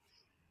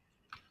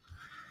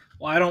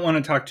 Well, I don't want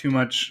to talk too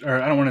much,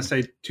 or I don't want to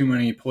say too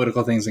many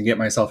political things and get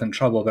myself in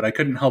trouble, but I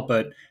couldn't help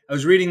but, I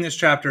was reading this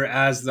chapter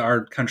as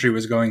our country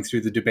was going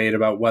through the debate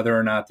about whether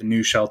or not the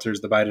new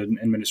shelters the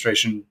Biden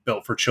administration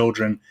built for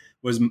children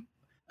was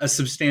a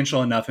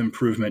substantial enough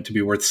improvement to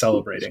be worth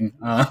celebrating.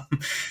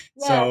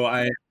 So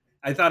I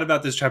thought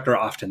about this chapter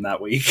often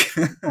that week.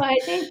 Well,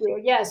 thank you.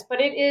 Yes,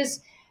 but it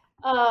is,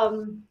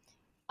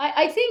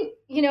 I think,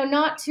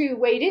 not to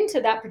wade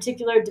into that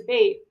particular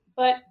debate,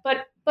 but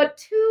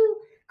to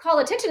call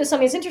attention to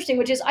something that's interesting,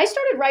 which is I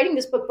started writing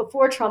this book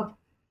before Trump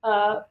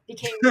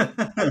became,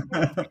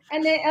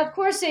 and then of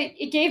course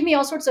it gave me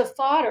all sorts of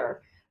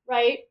fodder,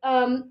 right?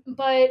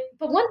 But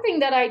one thing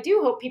that I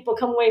do hope people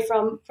come away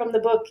from the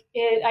book,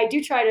 I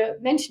do try to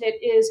mention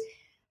it, is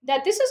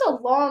that this is a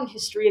long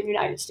history of the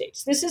United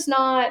States. This is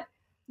not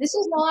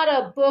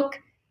a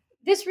book.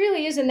 This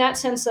really is, in that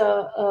sense,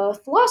 a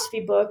philosophy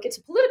book. It's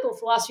a political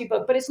philosophy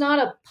book, but it's not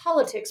a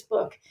politics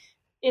book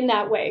in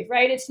that way,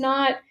 right? It's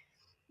not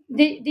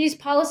these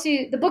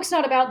policy. The book's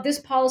not about this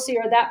policy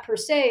or that per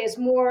se. It's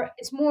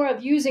more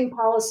of using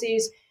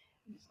policies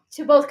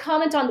to both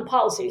comment on the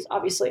policies,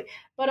 obviously,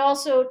 but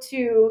also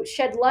to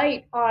shed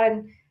light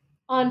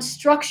on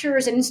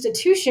structures and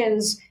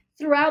institutions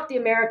throughout the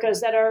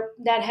Americas that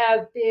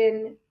have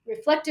been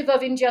reflective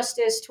of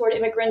injustice toward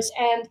immigrants.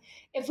 And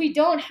if we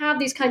don't have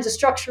these kinds of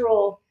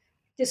structural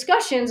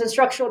discussions and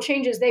structural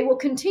changes, they will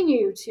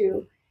continue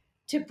to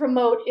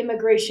promote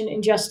immigration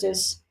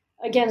injustice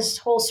against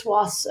whole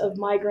swaths of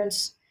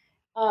migrants.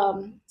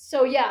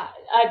 So yeah,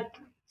 I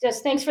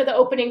just thanks for the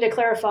opening to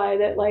clarify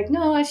that, like,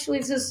 no, actually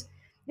this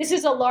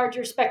is a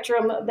larger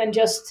spectrum than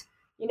just,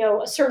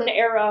 a certain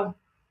era,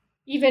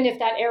 even if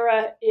that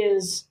era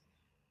is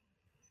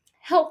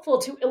helpful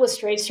to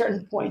illustrate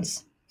certain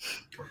points.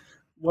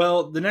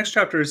 Well, the next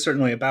chapter is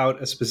certainly about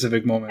a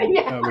specific moment, which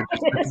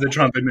is the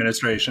Trump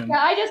administration. Yeah,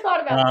 I just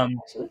thought about that,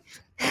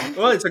 actually.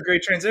 Well, it's a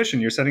great transition.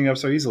 You're setting it up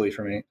so easily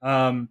for me.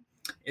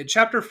 In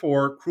chapter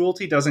 4,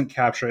 Cruelty Doesn't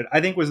Capture It,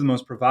 I think was the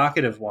most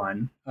provocative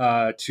one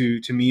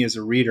to me as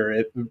a reader.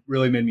 It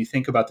really made me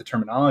think about the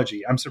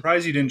terminology. I'm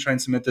surprised you didn't try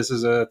and submit this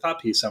as a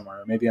thought piece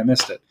somewhere. Maybe I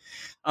missed it.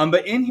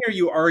 But in here,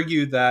 you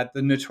argue that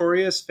the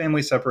notorious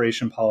family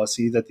separation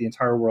policy that the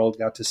entire world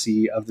got to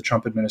see of the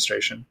Trump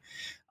administration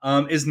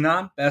is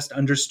not best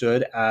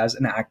understood as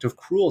an act of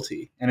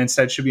cruelty, and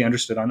instead should be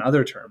understood on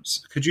other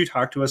terms. Could you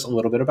talk to us a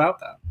little bit about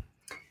that?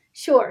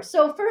 Sure.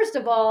 So first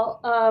of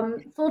all,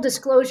 full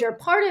disclosure,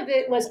 part of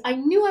it was I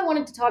knew I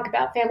wanted to talk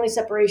about family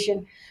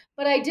separation,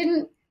 but I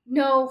didn't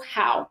know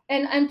how.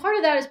 And part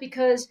of that is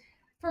because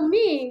for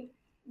me,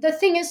 the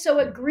thing is so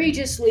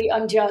egregiously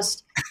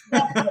unjust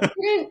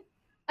that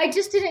I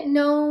just didn't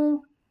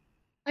know.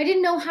 I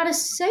didn't know how to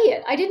say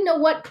it. I didn't know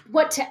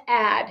what to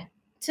add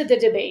to the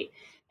debate.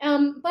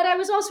 But I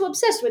was also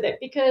obsessed with it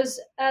because,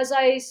 as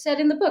I said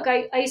in the book,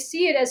 I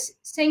see it as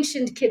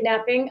sanctioned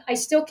kidnapping. I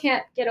still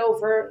can't get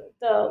over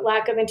the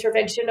lack of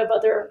intervention of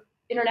other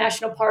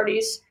international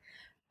parties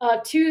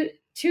to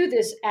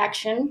this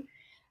action.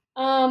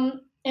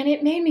 And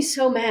it made me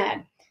so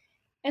mad.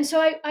 And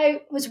so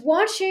I was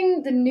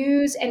watching the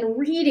news and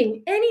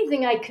reading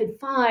anything I could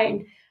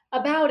find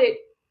about it.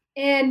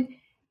 And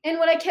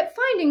what I kept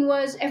finding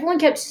was everyone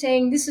kept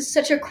saying, this is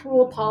such a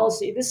cruel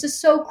policy. This is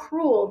so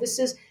cruel. This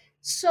is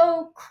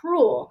so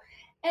cruel.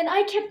 And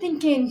I kept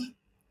thinking,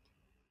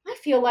 I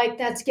feel like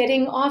that's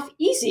getting off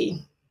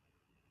easy.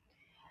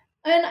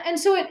 And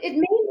so it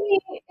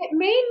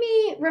made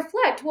me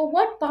reflect, well,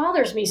 what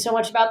bothers me so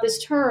much about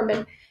this term,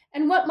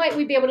 and what might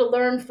we be able to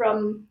learn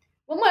from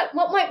what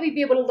might we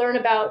be able to learn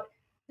about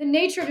the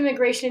nature of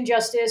immigration and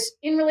justice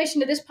in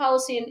relation to this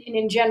policy and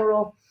in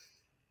general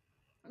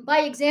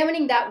by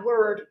examining that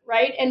word,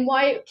 right? And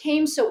why it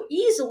came so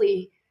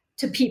easily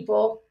to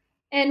people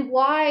and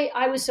why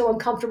I was so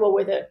uncomfortable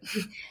with it.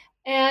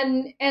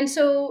 and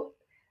so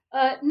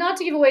not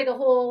to give away the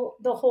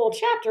whole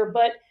chapter,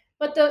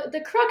 but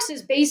the crux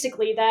is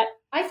basically that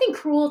I think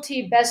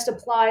cruelty best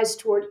applies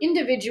toward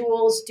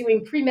individuals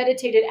doing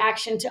premeditated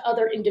action to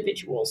other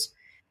individuals,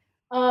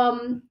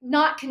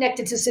 not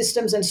connected to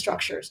systems and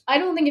structures. I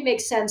don't think it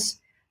makes sense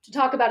to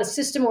talk about a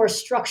system or a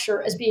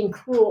structure as being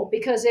cruel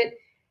because it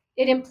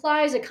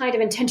implies a kind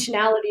of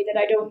intentionality that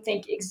I don't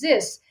think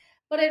exists.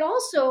 But it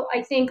also,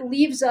 I think,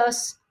 leaves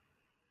us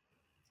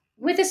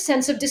with a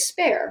sense of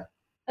despair,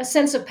 a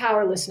sense of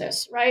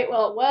powerlessness, right?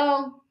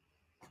 Well,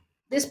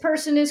 this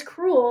person is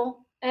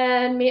cruel,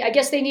 and I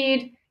guess they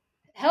need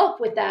help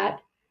with that.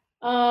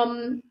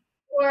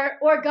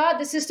 Or God,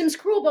 the system's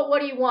cruel, but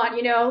what do you want?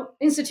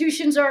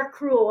 Institutions are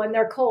cruel and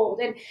they're cold.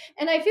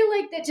 And I feel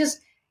like that just,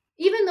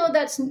 even though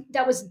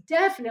that was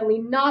definitely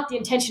not the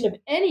intention of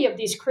any of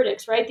these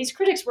critics, right? These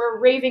critics were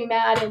raving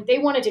mad and they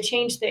wanted to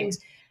change things.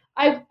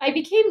 I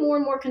became more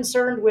and more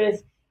concerned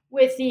with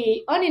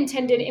the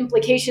unintended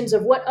implications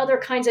of what other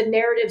kinds of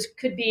narratives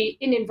could be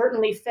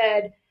inadvertently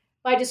fed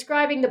by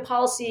describing the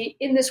policy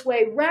in this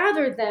way,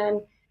 rather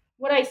than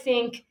what I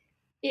think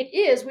it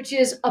is, which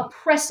is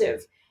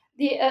oppressive.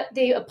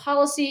 The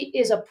policy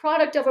is a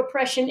product of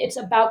oppression. It's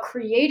about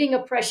creating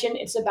oppression.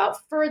 It's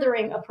about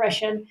furthering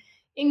oppression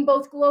in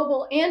both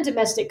global and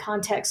domestic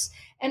contexts.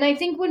 And I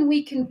think when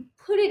we can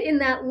put it in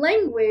that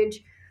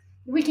language,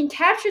 we can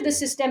capture the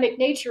systemic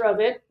nature of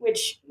it,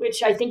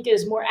 which I think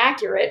is more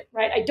accurate,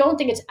 right? I don't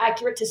think it's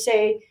accurate to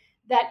say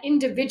that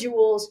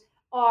individuals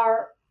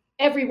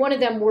every one of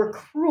them were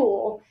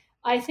cruel.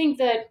 I think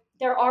that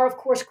there are, of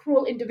course,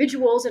 cruel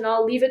individuals, and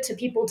I'll leave it to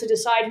people to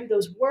decide who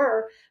those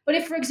were. But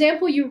if, for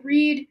example, you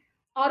read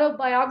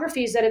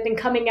autobiographies that have been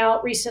coming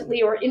out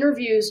recently or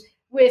interviews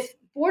with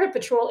Border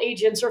Patrol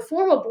agents or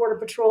former Border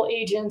Patrol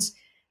agents,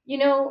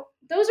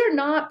 those are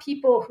not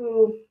people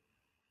who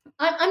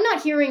I'm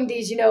not hearing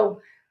these,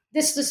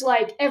 this is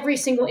like every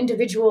single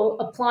individual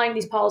applying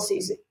these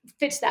policies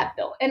fits that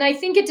bill. And I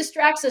think it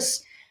distracts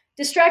us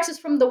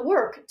from the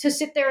work to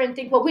sit there and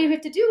think, well, what we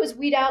have to do is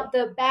weed out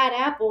the bad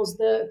apples,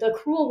 the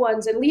cruel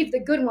ones, and leave the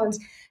good ones.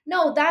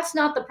 No, that's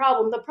not the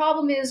problem. The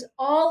problem is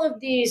all of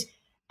these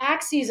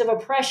axes of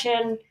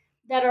oppression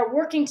that are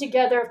working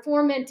together,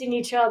 fomenting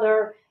each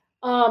other,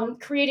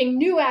 creating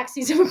new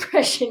axes of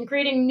oppression,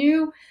 creating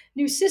new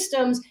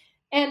systems.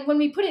 And when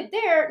we put it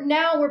there,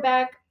 now we're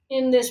back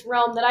in this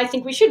realm that I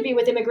think we should be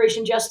with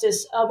immigration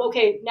justice of,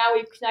 okay, now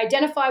we can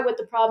identify what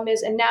the problem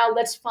is, and now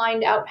let's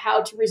find out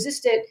how to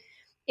resist it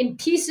in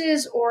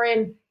pieces or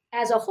in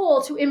as a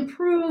whole to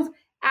improve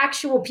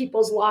actual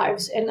people's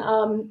lives. And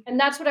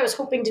that's what I was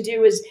hoping to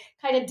do, is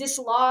kind of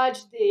dislodge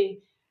the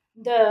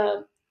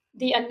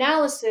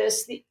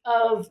analysis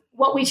of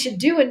what we should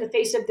do in the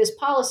face of this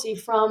policy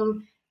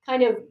from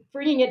kind of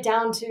bringing it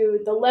down to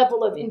the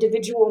level of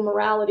individual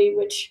morality,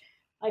 which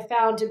I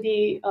found to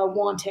be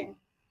wanting.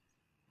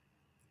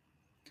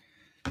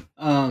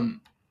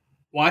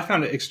 Well, I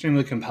found it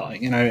extremely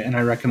compelling, and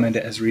I recommend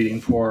it as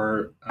reading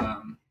for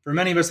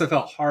many of us that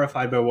felt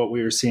horrified by what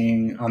we were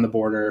seeing on the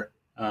border.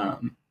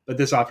 But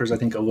this offers, I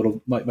think, a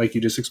little, like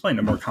you just explained,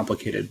 a more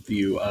complicated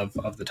view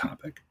of the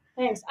topic.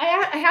 Thanks.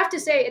 I have to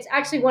say, it's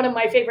actually one of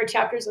my favorite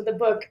chapters of the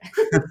book.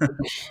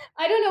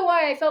 I don't know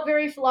why I felt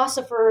very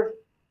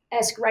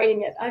philosopher-esque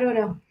writing it. I don't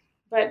know.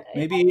 But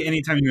maybe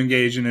anytime you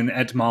engage in an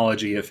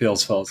etymology, it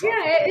feels philosophical.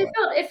 Yeah,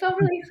 it felt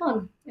really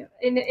fun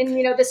in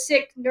the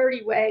sick,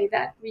 nerdy way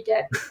that we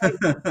get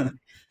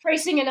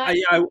tracing an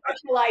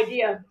actual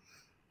idea.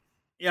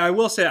 Yeah, I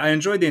will say I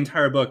enjoyed the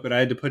entire book, but I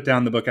had to put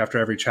down the book after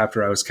every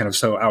chapter. I was kind of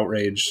so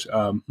outraged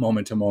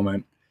moment to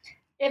moment.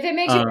 If it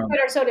makes you feel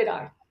better, so did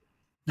I.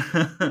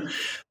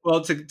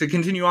 Well, to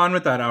continue on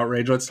with that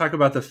outrage, let's talk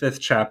about the 5th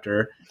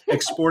chapter,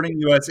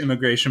 Exporting U.S.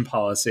 Immigration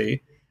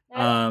Policy.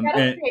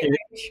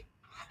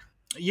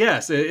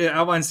 Yes, it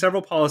outlines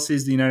several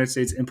policies the United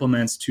States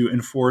implements to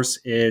enforce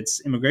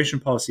its immigration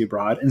policy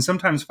abroad, and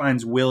sometimes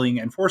finds willing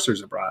enforcers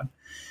abroad.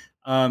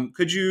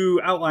 Could you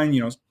outline,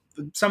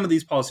 some of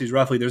these policies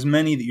roughly? There's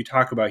many that you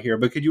talk about here,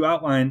 but could you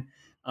outline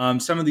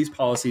some of these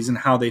policies and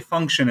how they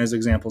function as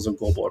examples of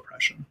global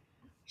oppression?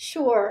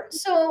 Sure.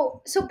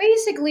 So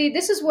basically,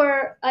 this is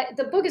where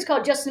the book is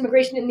called Justice and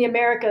Immigration in the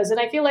Americas, and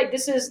I feel like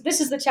this is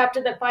the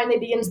chapter that finally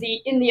begins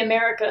the in the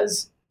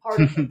Americas part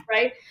of it,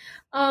 right?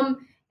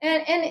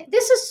 And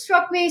this has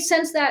struck me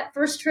since that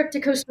first trip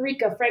to Costa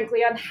Rica, frankly,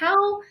 on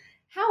how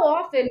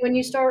often when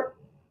you start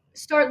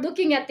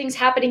looking at things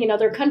happening in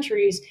other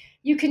countries,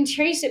 you can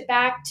trace it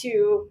back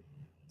to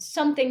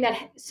some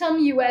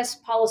U.S.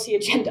 policy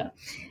agenda.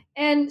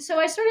 And so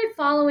I started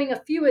following a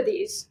few of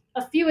these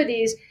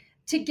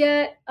to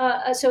get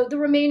so the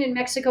Remain in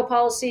Mexico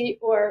policy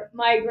or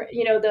migrant,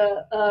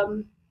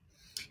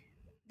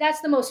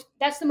 that's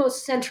the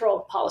most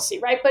central policy,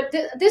 right? But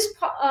this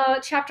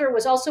chapter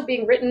was also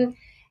being written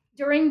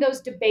during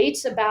those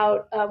debates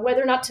about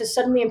whether or not to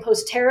suddenly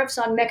impose tariffs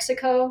on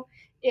Mexico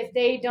if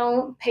they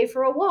don't pay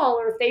for a wall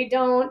or if they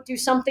don't do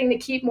something to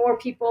keep more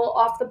people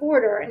off the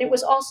border. And it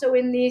was also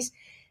in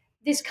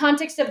this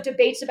context of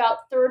debates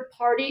about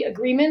third-party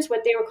agreements,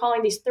 what they were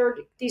calling these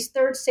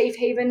third safe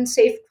haven,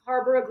 safe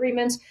harbor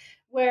agreements,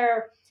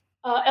 where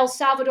El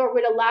Salvador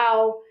would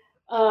allow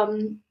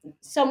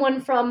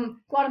someone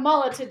from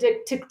Guatemala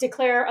to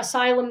declare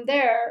asylum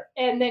there,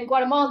 and then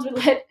Guatemalans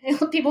would let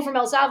people from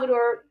El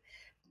Salvador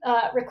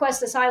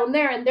request asylum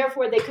there, and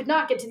therefore they could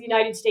not get to the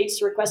United States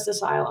to request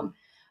asylum.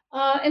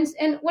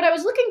 And what I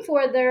was looking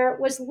for there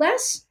was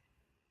less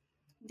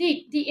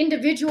the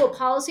individual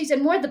policies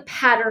and more the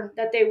pattern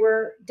that they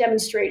were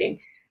demonstrating,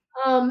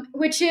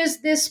 which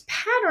is this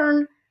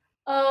pattern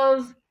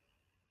of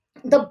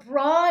the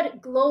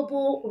broad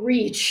global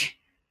reach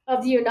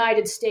of the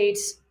United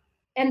States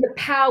and the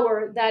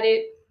power that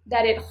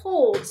it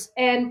holds.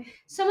 And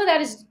some of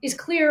that is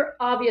clear,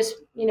 obvious,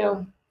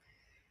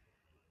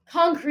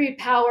 concrete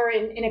power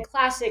in a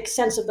classic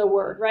sense of the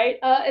word, right?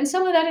 And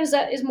some of that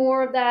is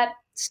more of that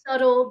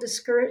subtle,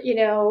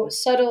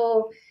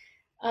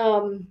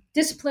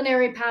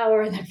 disciplinary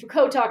power that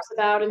Foucault talks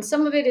about. And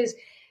some of it is,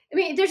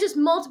 there's just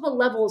multiple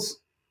levels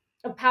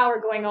of power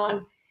going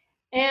on.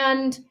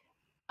 And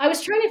I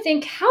was trying to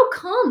think, how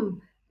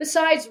come,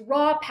 besides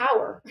raw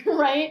power,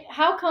 right?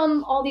 How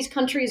come all these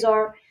countries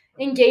are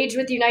engaged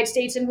with the United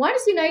States? And why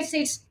is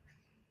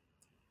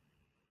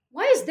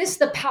this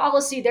the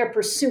policy they're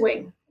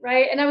pursuing,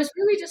 right? And I was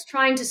really just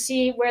trying to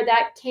see where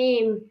that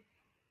came,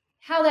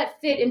 how that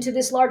fit into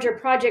this larger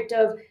project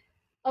of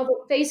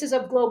faces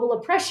of global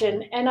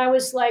oppression. And I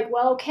was like,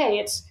 well, okay,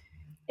 it's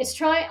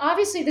trying,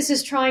 obviously this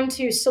is trying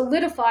to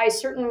solidify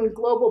certain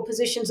global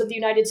positions of the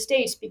United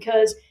States,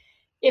 because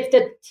if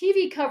the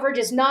TV coverage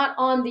is not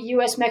on the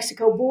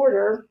US-Mexico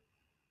border,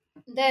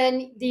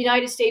 then the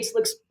United States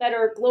looks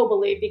better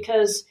globally,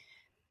 because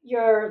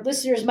your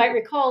listeners might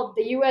recall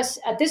the US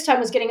at this time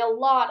was getting a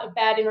lot of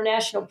bad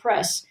international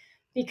press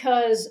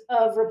because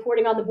of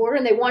reporting on the border,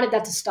 and they wanted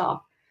that to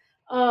stop.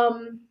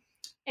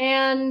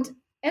 And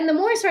And the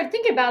more I started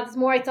thinking about it, the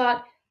more I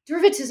thought,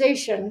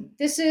 derivatization,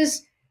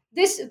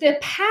 the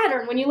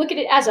pattern, when you look at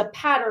it as a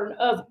pattern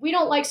of we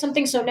don't like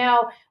something, so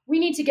now we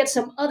need to get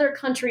some other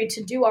country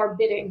to do our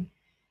bidding.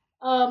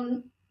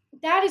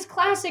 That is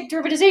classic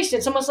derivatization.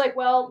 It's almost like,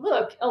 well,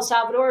 look, El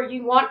Salvador,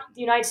 you want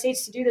the United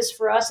States to do this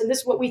for us, and this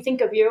is what we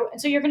think of you, and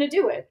so you're going to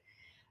do it.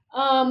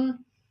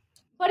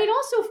 But it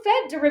also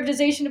fed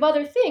derivatization of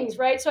other things,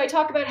 right? So I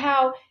talk about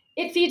how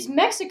it feeds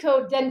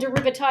Mexico then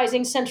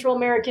derivatizing Central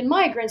American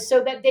migrants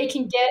so that they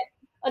can get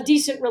a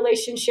decent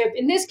relationship,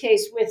 in this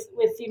case, with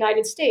the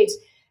United States.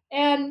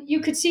 And you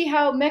could see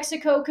how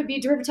Mexico could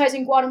be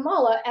derivatizing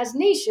Guatemala as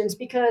nations,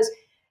 because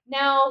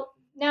now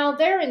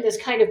they're in this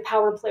kind of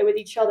power play with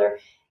each other.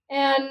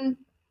 And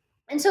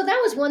so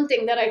that was one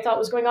thing that I thought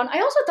was going on.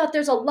 I also thought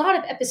there's a lot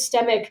of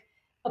epistemic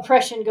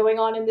oppression going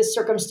on in this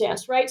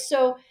circumstance, right?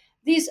 So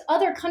these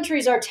other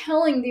countries are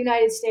telling the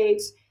United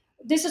States,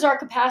 this is our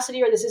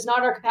capacity or this is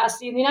not our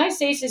capacity. And the United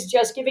States is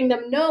just giving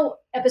them no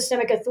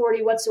epistemic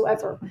authority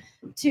whatsoever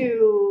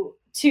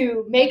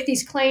to make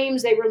these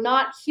claims. They will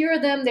not hear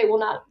them. They will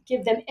not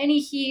give them any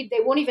heed. They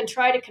won't even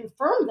try to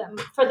confirm them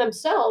for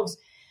themselves.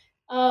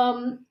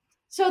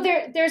 So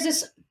there's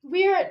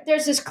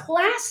this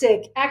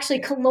classic, actually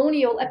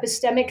colonial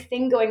epistemic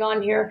thing going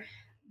on here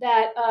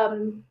that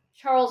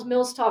Charles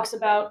Mills talks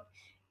about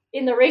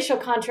in the racial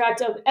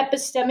contract of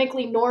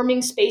epistemically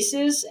norming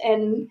spaces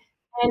and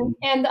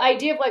the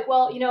idea of like,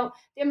 well,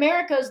 the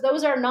Americas,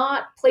 those are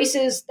not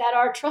places that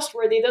are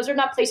trustworthy. Those are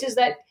not places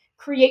that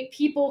create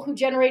people who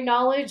generate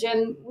knowledge,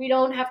 and we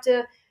don't have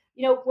to,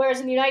 whereas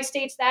in the United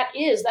States, that's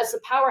the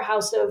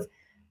powerhouse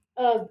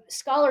of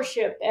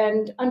scholarship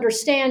and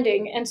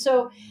understanding. And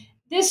so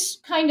this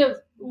kind of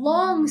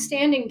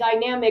long-standing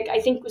dynamic, I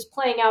think, was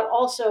playing out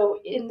also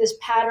in this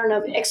pattern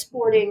of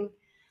exporting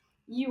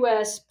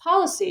U.S.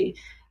 policy.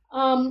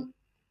 The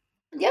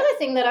other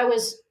thing that I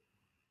was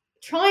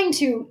trying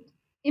to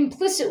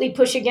implicitly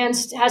push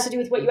against has to do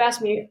with what you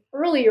asked me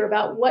earlier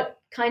about what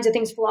kinds of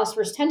things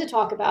philosophers tend to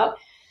talk about,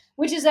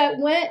 which is that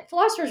when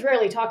philosophers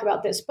rarely talk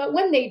about this, but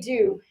when they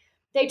do,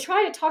 they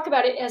try to talk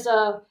about it as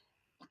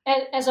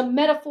a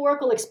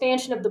metaphorical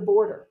expansion of the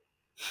border,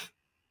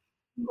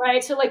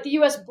 right? So like the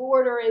U.S.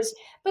 border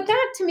but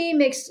that to me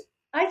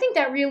I think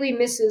that really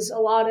misses a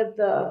lot of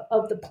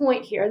the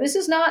point here. This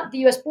is not the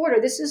U.S. border.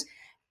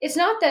 It's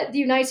not that the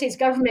United States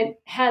government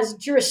has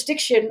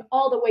jurisdiction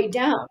all the way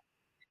down,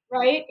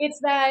 right? It's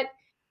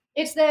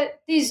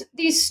that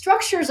these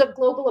structures of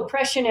global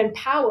oppression and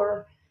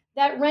power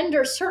that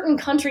render certain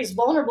countries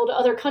vulnerable to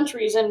other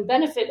countries and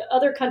benefit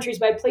other countries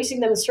by placing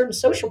them in certain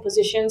social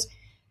positions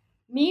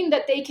mean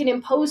that they can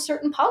impose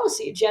certain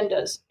policy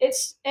agendas.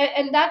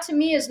 And that to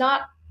me is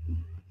not.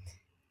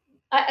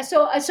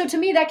 So to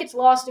me that gets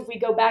lost if we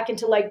go back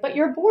into like, but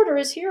your border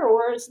is here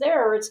or it's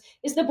there, or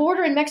is the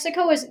border in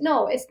Mexico?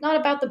 No, it's not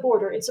about the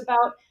border. It's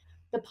about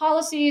the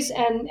policies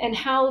and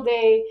how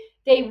they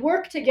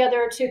work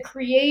together to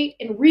create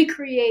and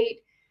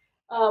recreate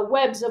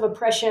webs of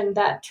oppression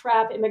that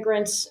trap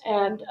immigrants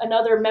and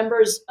other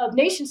members of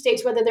nation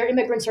states, whether they're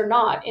immigrants or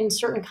not, in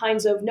certain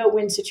kinds of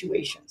no-win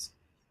situations.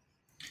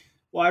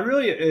 Well, I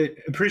really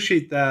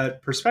appreciate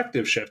that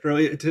perspective shift.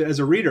 Really, as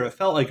a reader, it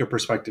felt like a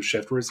perspective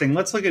shift. We're saying,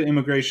 let's look at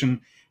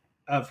immigration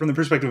from the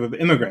perspective of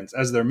immigrants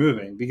as they're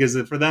moving, because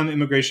for them,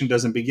 immigration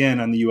doesn't begin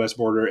on the U.S.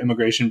 border.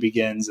 Immigration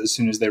begins as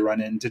soon as they run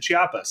into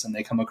Chiapas and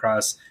they come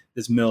across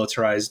this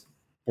militarized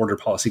border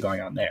policy going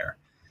on there.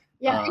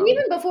 Yeah, and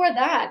even before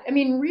that, I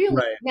mean, really,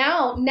 right.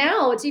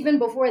 Now it's even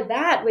before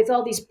that, with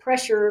all these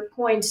pressure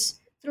points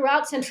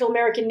throughout Central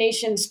American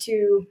nations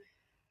to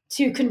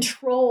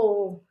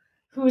control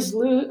who's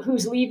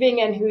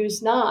leaving and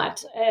who's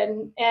not,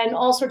 and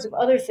all sorts of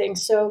other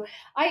things. So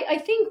I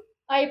think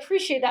I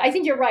appreciate that. I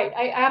think you're right.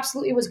 I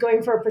absolutely was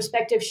going for a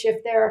perspective shift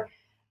there,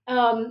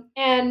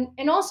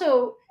 and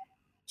also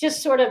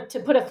just sort of to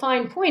put a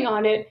fine point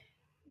on it,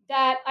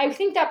 that I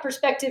think that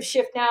perspective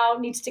shift now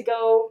needs to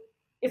go,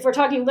 if we're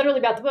talking literally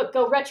about the book,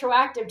 go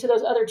retroactive to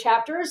those other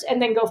chapters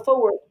and then go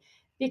forward.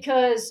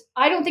 Because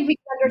I don't think we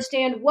can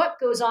understand what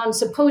goes on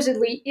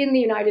supposedly in the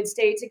United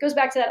States. It goes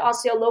back to that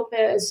Oscio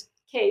Lopez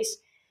case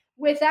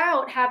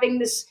without having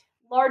this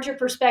larger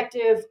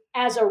perspective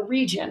as a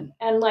region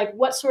and like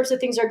what sorts of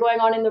things are going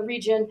on in the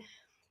region.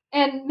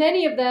 And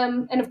many of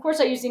them, and of course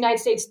I use the United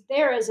States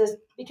there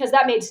because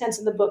that made sense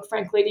in the book,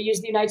 frankly, to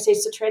use the United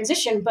States to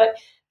transition. But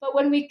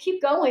when we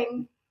keep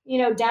going,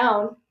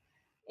 down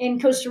in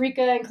Costa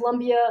Rica and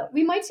Colombia,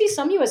 we might see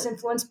some U.S.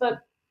 influence,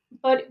 but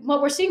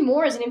what we're seeing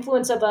more is an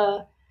influence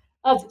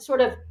of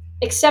sort of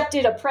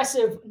accepted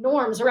oppressive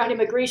norms around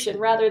immigration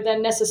rather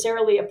than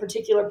necessarily a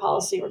particular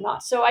policy or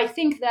not. So I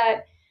think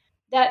that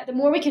the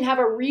more we can have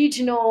a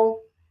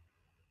regional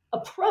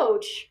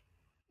approach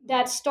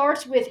that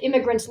starts with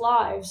immigrants'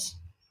 lives,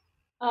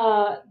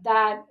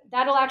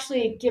 that'll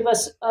actually give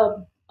us a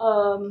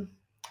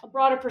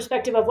broader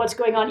perspective of what's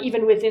going on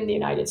even within the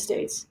United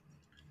States.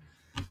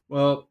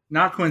 Well,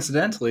 not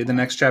coincidentally, the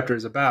next chapter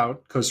is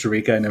about Costa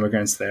Rica and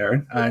immigrants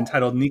there,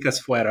 entitled Nicas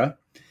Fuera.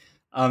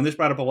 This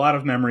brought up a lot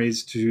of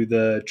memories to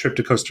the trip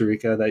to Costa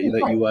Rica that you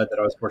led, that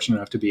I was fortunate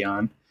enough to be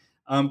on.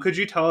 Could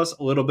you tell us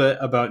a little bit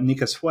about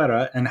Nicas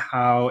Fuera and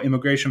how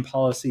immigration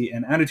policy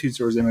and attitudes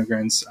towards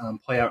immigrants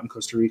play out in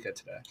Costa Rica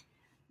today?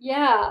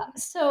 Yeah.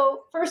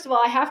 So first of all,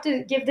 I have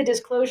to give the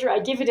disclosure. I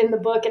give it in the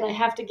book, and I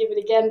have to give it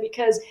again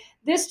because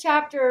this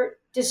chapter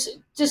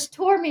just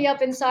tore me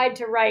up inside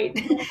to write.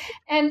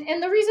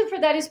 and the reason for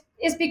that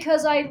is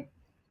because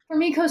for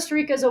me, Costa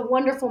Rica is a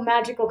wonderful,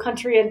 magical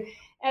country, and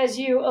as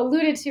you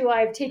alluded to,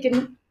 I've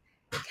taken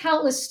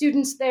countless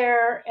students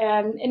there,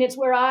 and it's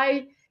where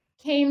I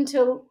came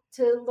to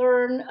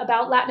learn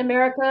about Latin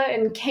America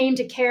and came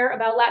to care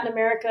about Latin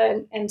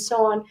America and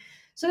so on.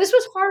 So this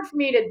was hard for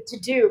me to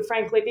do,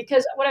 frankly,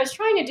 because what I was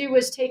trying to do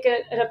was take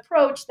an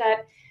approach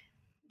that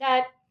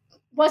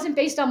wasn't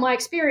based on my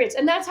experience.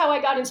 And that's how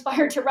I got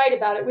inspired to write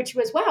about it, which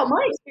was, wow,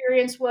 my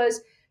experience was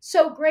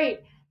so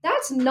great.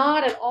 That's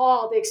not at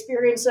all the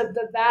experience of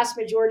the vast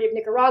majority of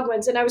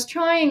Nicaraguans. And I was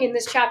trying in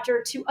this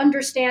chapter to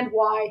understand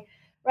why,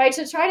 right?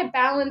 To try to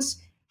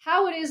balance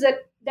how it is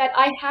that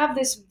I have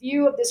this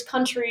view of this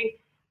country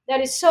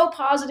that is so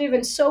positive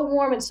and so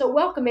warm and so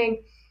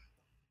welcoming,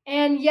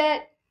 and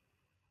yet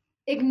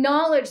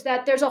acknowledge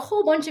that there's a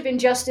whole bunch of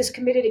injustice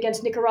committed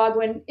against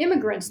Nicaraguan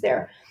immigrants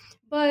there.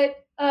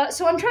 But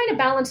so I'm trying to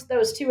balance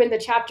those two in the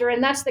chapter,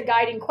 and that's the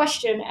guiding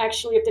question,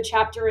 actually, of the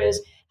chapter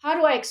is, how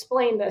do I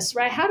explain this,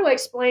 right? How do I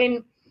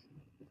explain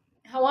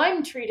how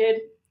I'm treated?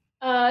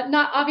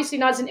 Not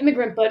as an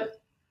immigrant,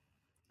 but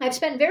I've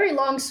spent very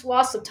long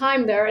swaths of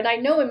time there, and I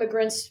know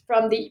immigrants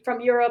from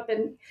Europe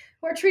and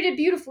who are treated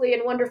beautifully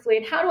and wonderfully.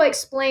 And how do I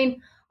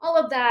explain all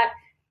of that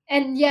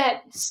and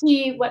yet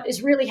see what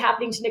is really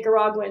happening to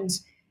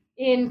Nicaraguans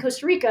in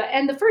Costa Rica?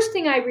 And the first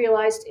thing I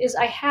realized is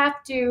I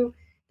have to,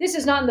 this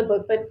is not in the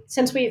book, but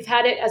since we've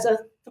had it as a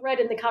thread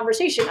in the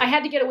conversation, I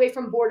had to get away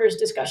from borders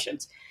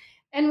discussions.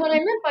 And what I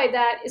meant by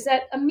that is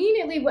that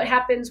immediately what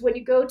happens when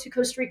you go to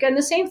Costa Rica, and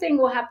the same thing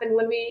will happen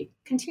when we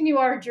continue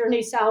our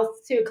journey south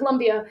to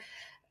Colombia,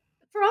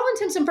 for all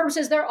intents and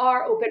purposes, there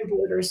are open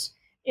borders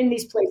in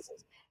these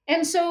places.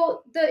 And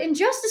so the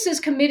injustices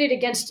committed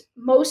against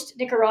most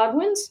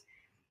Nicaraguans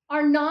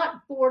are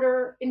not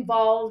border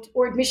involved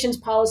or admissions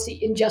policy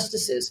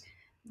injustices.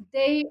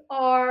 They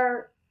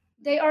are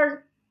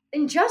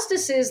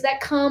injustices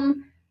that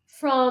come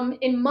from,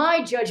 in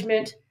my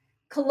judgment,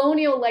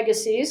 colonial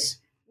legacies,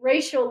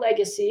 racial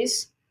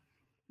legacies,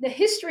 the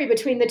history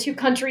between the two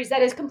countries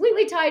that is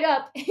completely tied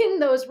up in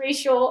those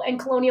racial and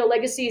colonial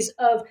legacies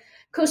of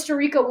Costa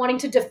Rica wanting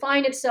to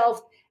define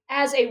itself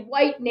as a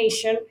white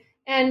nation.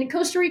 And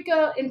Costa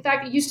Rica, in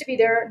fact, it used to be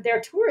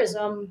their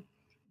tourism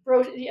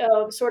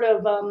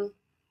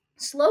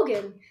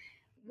slogan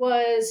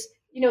was,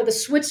 the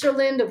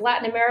Switzerland of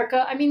Latin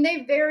America. I mean,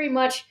 they very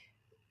much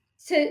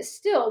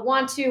still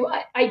want to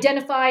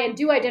identify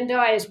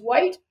as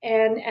white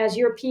and as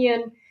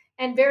European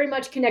and very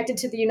much connected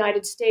to the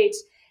United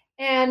States.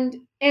 And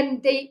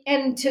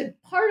to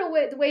part of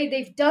the way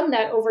they've done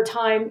that over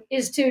time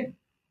is to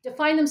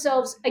define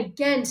themselves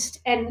against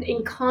and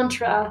in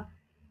contra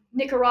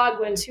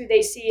Nicaraguans, who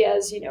they see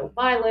as,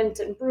 violent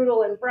and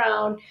brutal and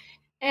brown.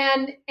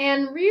 And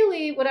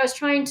really what I was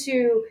trying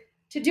to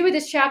do with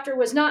this chapter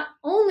was not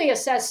only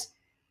assess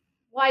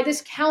why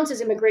this counts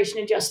as immigration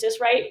injustice,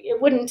 right?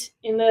 It wouldn't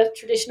in the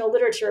traditional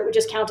literature, it would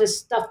just count as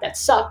stuff that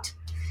sucked.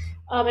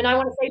 And I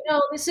want to say,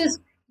 no, this is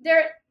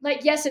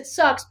yes, it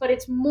sucks, but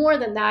it's more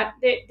than that.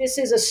 This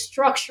is a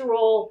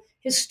structural,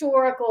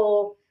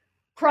 historical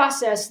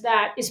process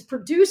that is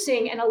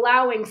producing and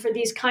allowing for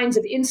these kinds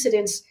of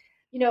incidents,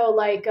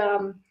 like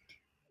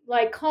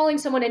calling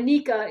someone a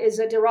Nica is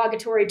a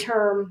derogatory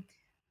term,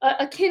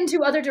 akin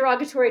to other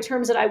derogatory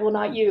terms that I will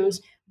not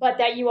use, but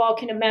that you all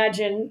can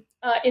imagine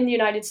in the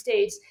United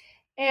States.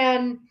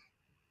 And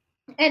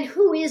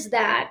who is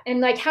that?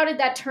 And how did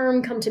that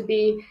term come to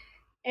be?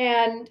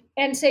 And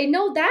say,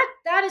 no,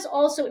 that is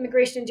also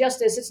immigration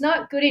injustice. It's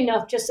not good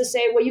enough just to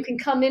say, well, you can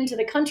come into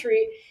the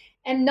country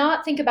and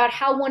not think about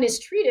how one is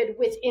treated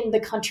within the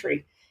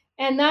country.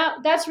 And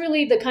that's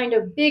really the kind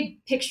of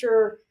big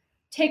picture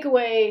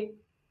takeaway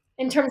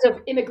in terms of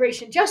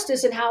immigration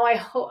justice and how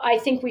I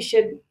think we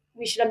should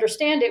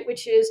understand it,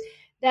 which is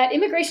that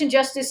immigration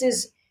justice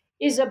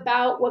is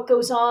about what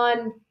goes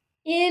on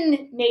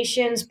in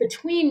nations,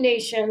 between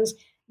nations,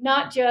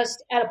 not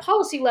just at a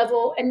policy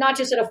level and not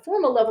just at a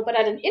formal level, but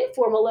at an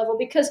informal level,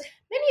 because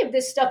many of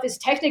this stuff is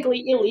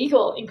technically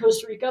illegal in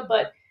Costa Rica,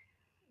 but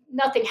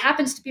nothing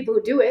happens to people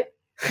who do it.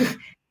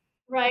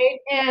 Right.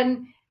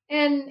 And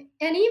even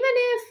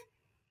if,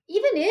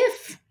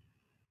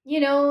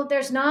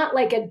 there's not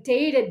a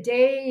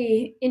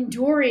day-to-day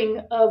enduring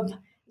of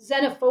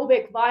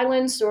xenophobic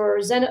violence or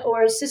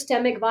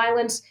systemic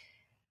violence,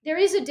 there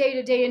is a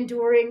day-to-day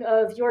enduring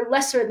of you're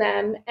lesser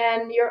than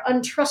and you're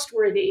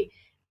untrustworthy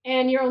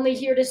and you're only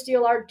here to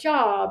steal our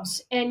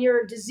jobs and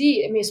you're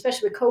disease. I mean,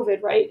 especially with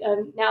COVID, right?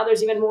 And now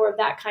there's even more of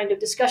that kind of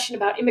discussion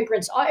about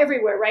immigrants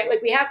everywhere, right?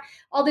 We have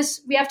all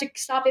this, we have to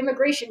stop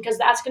immigration because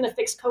that's going to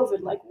fix COVID.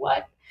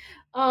 What?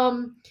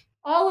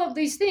 all of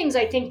these things,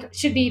 I think,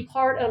 should be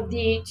part of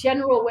the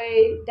general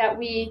way that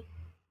we,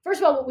 first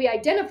of all, what we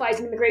identify as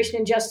immigration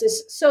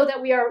injustice, so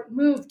that we are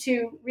moved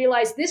to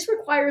realize this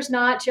requires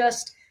not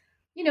just,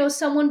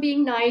 someone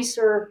being nice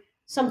or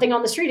something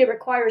on the street. It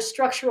requires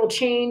structural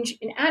change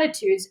in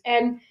attitudes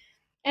and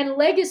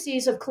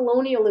legacies of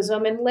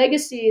colonialism and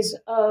legacies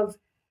of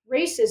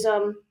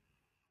racism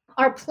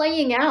are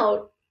playing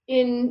out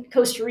in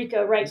Costa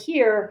Rica right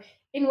here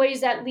in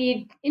ways that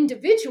lead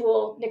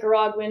individual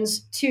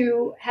Nicaraguans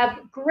to have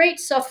great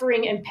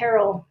suffering and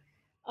peril,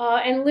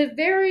 and live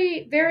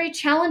very, very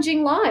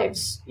challenging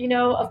lives,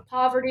 of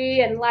poverty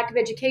and lack of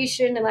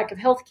education and lack of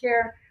health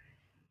care,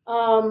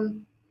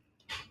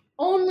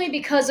 only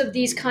because of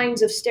these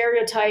kinds of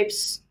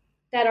stereotypes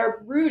that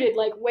are rooted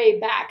like way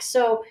back.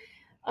 So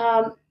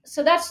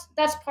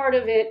that's part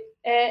of it,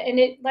 and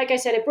it, like I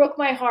said, it broke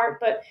my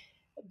heart, but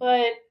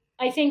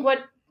I think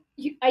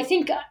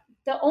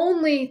the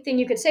only thing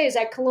you could say is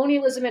that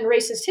colonialism and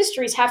racist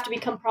histories have to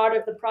become part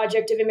of the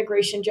project of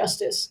immigration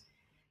justice.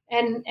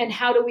 And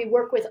how do we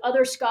work with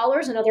other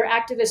scholars and other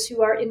activists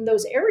who are in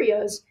those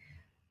areas,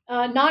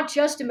 not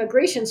just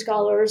immigration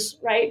scholars,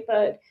 right,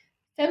 but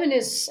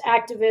feminist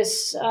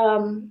activists.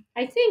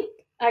 I think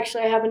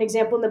actually I have an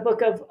example in the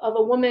book of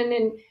a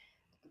woman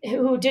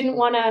who didn't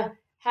want to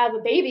have a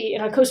baby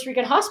in a Costa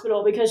Rican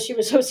hospital because she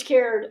was so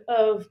scared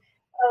of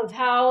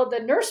how the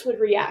nurse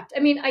would react. I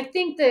mean, I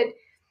think that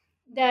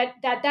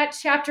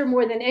chapter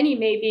more than any,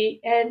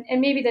 maybe, and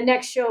maybe the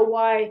next show,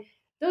 why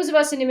those of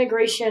us in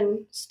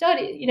immigration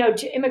study,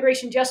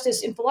 immigration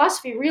justice in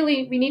philosophy,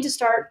 really, we need to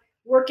start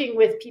working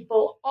with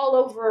people all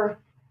over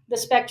the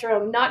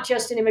spectrum, not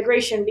just in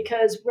immigration,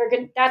 because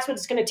that's what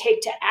it's going to take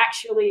to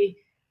actually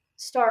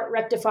start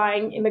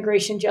rectifying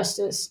immigration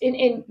justice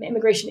in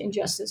immigration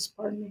injustice.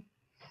 Pardon me.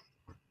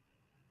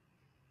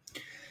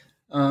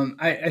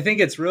 I think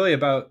it's really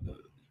about,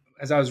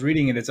 as I was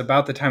reading it, it's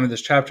about the time of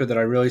this chapter that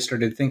I really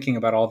started thinking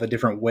about all the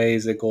different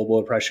ways that global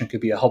oppression could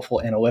be a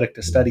helpful analytic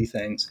to study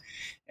things.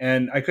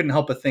 And I couldn't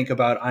help but think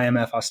about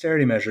IMF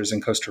austerity measures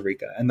in Costa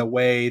Rica and the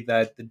way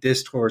that the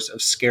discourse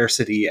of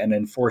scarcity and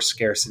enforced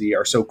scarcity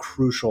are so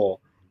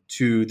crucial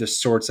to the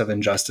sorts of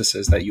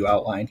injustices that you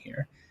outline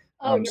here.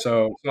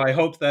 So I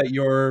hope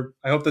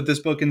that this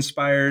book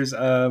inspires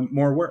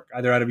more work,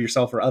 either out of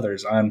yourself or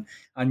others, on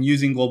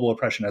using global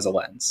oppression as a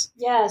lens.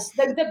 Yes,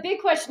 the big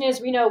question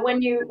is,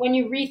 when you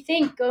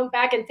rethink, go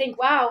back and think,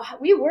 wow,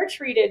 we were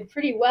treated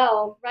pretty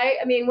well, right?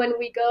 I mean, when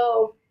we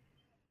go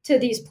to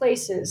these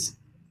places,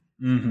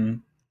 mm-hmm.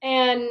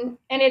 and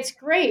it's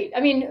great. I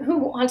mean, who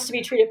wants to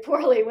be treated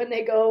poorly when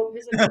they go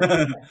visit?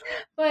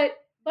 but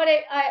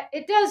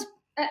it does.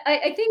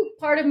 I think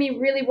part of me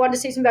really wanted to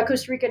say something about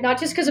Costa Rica, not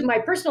just because of my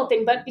personal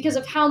thing, but because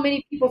of how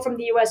many people from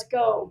the U.S.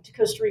 go to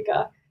Costa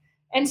Rica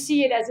and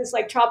see it as this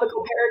like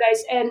tropical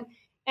paradise.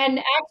 And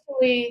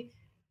actually,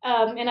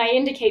 and I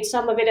indicate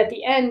some of it at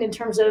the end in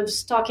terms of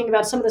talking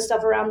about some of the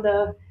stuff around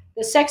the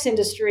sex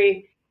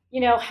industry,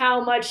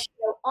 how much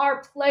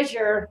our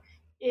pleasure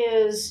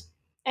is,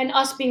 and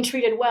us being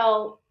treated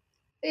well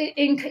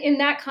in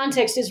that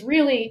context is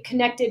really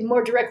connected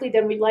more directly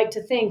than we'd like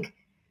to think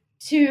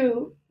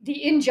to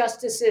the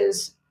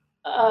injustices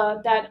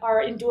that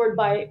are endured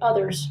by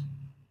others,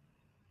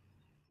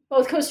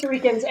 both Costa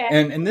Ricans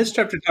and this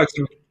chapter talks.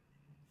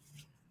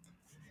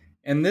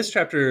 And this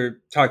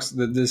chapter talks,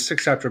 the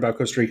sixth chapter about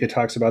Costa Rica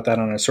talks about that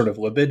on a sort of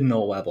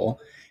libidinal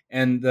level.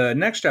 And the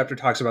next chapter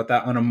talks about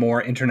that on a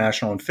more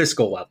international and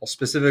fiscal level,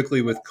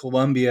 specifically with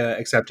Colombia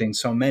accepting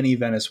so many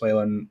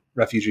Venezuelan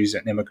refugees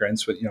and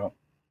immigrants. With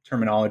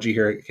terminology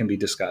here can be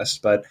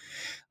discussed, but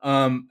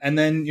and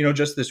then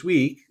just this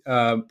week,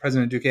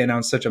 President Duque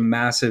announced such a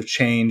massive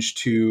change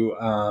to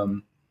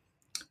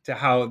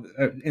how,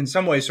 in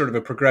some ways, sort of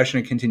a progression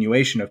and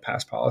continuation of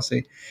past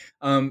policy.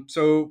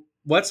 So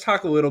let's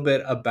talk a little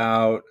bit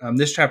about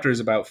this chapter is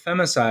about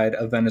femicide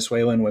of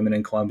Venezuelan women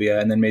in Colombia,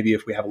 and then maybe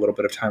if we have a little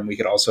bit of time, we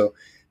could also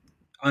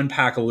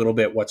unpack a little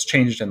bit what's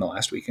changed in the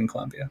last week in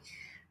Colombia.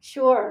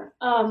 Sure.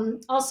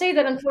 I'll say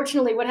that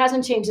unfortunately, what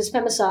hasn't changed is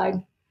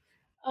femicide.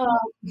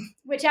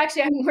 Which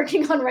actually I'm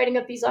working on writing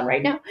a piece on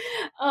right now.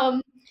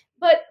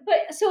 But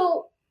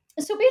so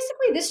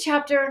basically this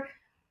chapter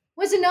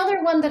was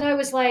another one that I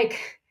was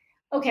like,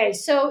 okay,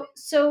 so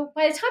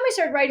by the time I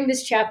started writing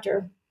this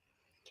chapter,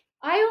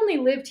 I only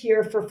lived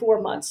here for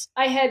 4 months.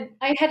 I had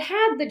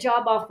the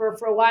job offer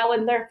for a while,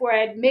 and therefore I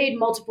had made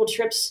multiple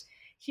trips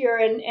here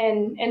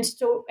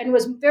and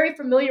was very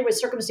familiar with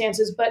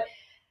circumstances, but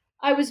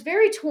I was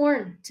very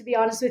torn, to be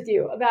honest with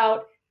you,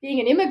 about being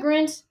an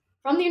immigrant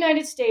from the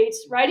United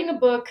States, writing a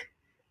book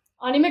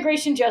on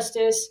immigration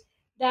justice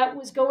that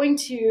was going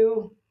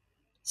to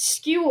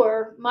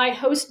skewer my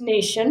host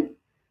nation,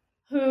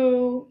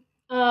 who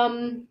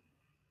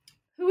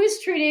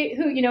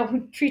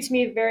treats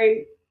me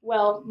very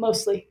well,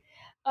 mostly,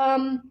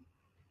 and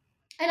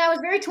I was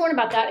very torn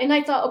about that. And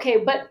I thought, okay,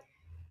 but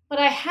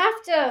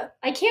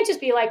I can't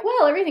just be like,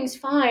 well, everything's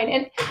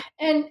fine.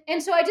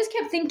 And so I just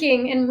kept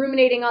thinking and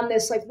ruminating on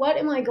this, like, what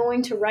am I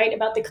going to write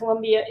about the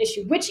Colombia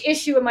issue? Which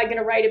issue am I going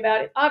to write about?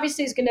 It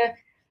obviously is going to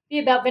be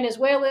about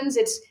Venezuelans.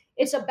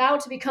 It's about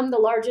to become the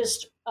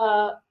largest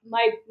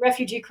my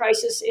refugee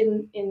crisis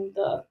in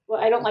the, well,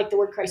 I don't like the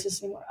word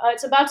crisis anymore.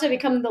 It's about to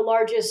become the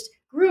largest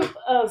group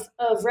of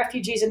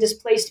refugees and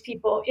displaced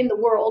people in the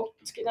world.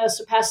 It's going to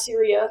surpass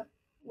Syria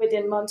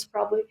within months,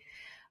 probably.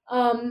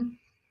 And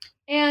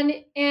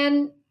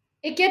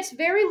it gets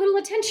very little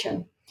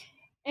attention.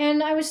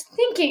 And I was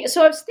thinking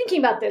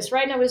about this,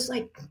 right? And I was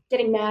like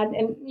getting mad,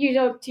 and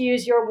to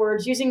use your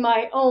words, using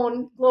my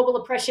own global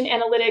oppression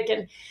analytic,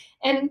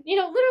 and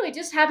literally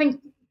just having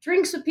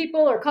drinks with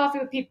people or coffee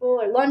with people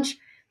or lunch,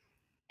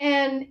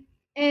 and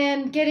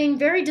getting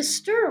very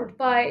disturbed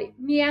by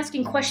me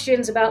asking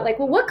questions about, like,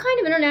 well, what kind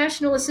of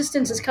international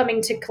assistance is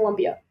coming to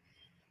Colombia?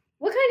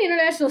 What kind of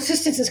international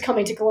assistance is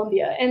coming to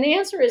Colombia? And the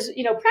answer is,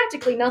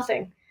 practically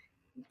nothing.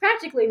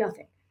 Practically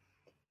nothing.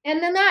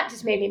 And then that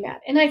just made me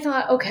mad. And I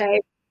thought, okay.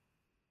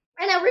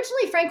 And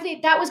originally, frankly,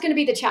 that was going to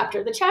be the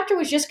chapter. The chapter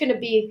was just going to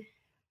be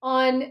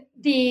on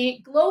the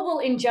global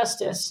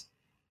injustice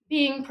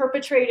being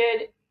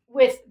perpetrated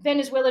with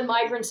Venezuelan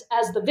migrants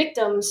as the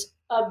victims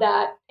of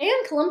that,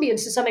 and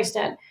Colombians to some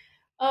extent,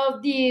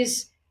 of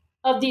these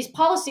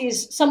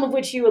policies, some of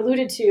which you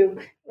alluded to,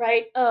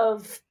 right?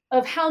 Of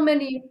how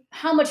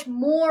much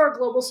more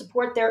global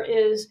support there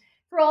is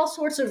for all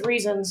sorts of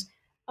reasons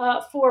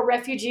for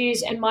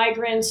refugees and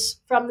migrants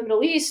from the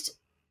Middle East.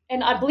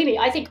 And believe me,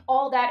 I think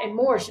all that and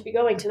more should be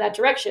going to that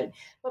direction,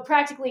 but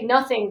practically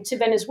nothing to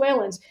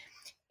Venezuelans.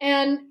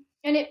 And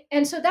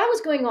so that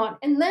was going on.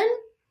 And then,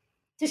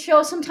 to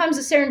show sometimes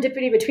the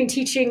serendipity between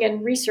teaching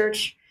and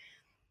research,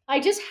 I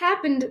just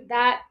happened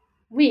that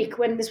week,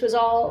 when this was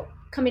all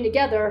coming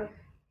together,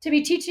 to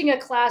be teaching a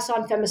class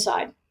on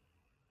femicide.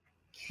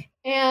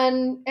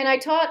 And I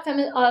taught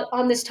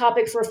on this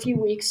topic for a few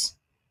weeks.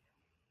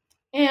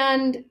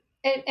 And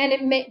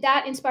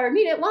that inspired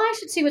me to, I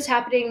should see what's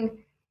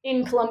happening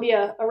in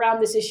Colombia around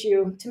this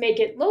issue to make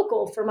it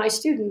local for my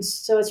students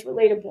so it's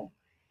relatable.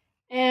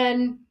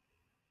 And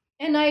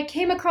I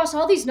came across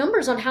all these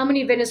numbers on how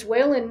many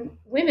Venezuelan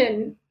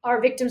women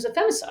are victims of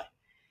femicide.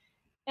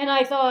 And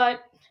I thought,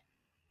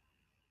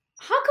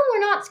 how come we're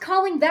not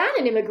calling that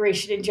an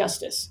immigration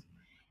injustice?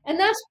 And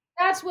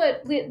that's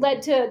what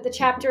led to the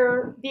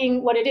chapter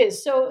being what it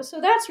is. So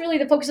that's really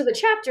the focus of the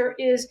chapter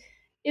is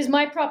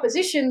my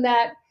proposition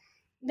that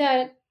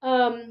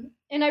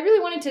and I really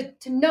wanted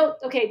to note,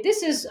 okay,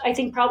 this is, I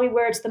think, probably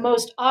where it's the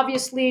most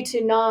obviously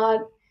to nod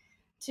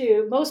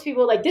to most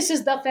people, like, this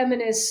is the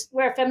feminist,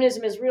 where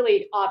feminism is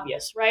really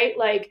obvious, right?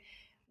 Like,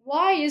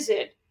 why is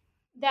it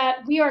that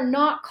we are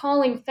not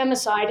calling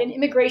femicide an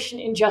immigration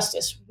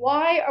injustice?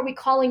 Why are we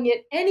calling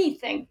it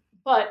anything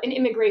but an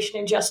immigration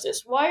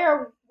injustice? Why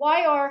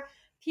are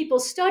people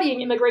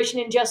studying immigration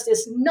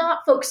injustice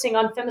not focusing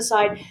on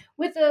femicide,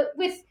 with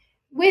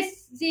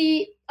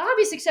the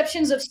obvious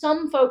exceptions of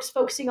some folks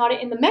focusing on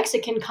it in the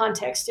Mexican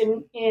context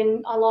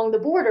in along the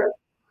border?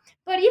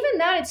 But even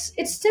that,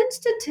 it tends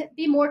to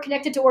be more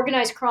connected to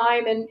organized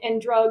crime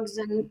and drugs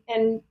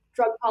and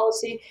drug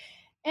policy.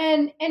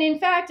 And in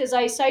fact, as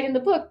I cite in the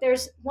book,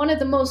 there's one of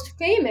the most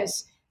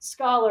famous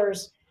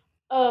scholars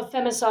of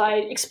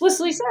femicide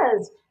explicitly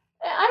says,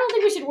 I don't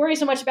think we should worry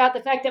so much about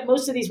the fact that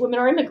most of these women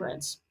are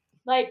immigrants.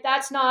 Like,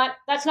 that's not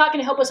going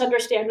to help us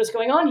understand what's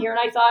going on here. And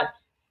I thought,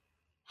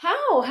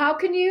 how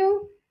could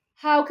you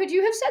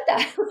have said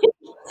that?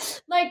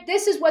 Like,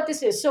 this is what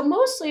this is. So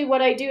mostly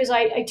what I do is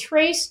I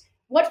trace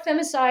what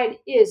femicide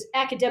is,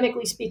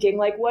 academically speaking.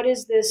 Like, what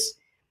is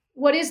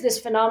this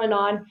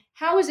phenomenon?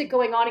 How is it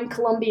going on in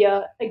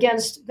Colombia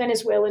against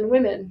Venezuelan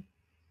women?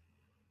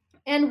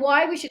 And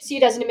why we should see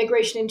it as an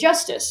immigration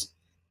injustice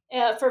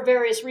for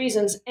various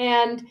reasons.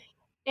 And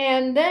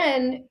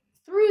then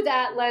through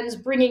that lens,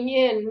 bringing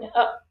in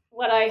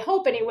what I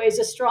hope anyways,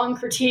 a strong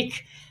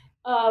critique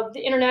of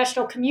the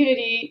international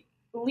community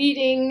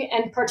leading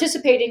and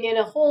participating in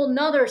a whole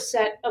nother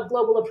set of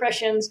global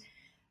oppressions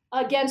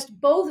against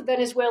both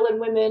Venezuelan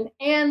women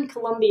and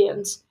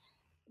Colombians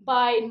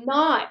by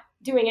not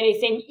doing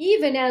anything,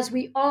 even as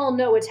we all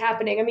know it's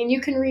happening. I mean, you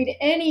can read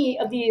any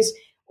of these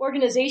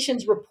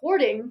organizations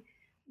reporting.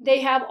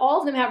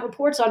 All of them have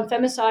reports on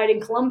femicide in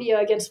Colombia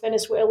against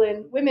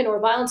Venezuelan women, or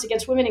violence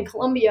against women in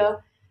Colombia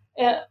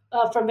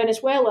from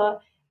Venezuela.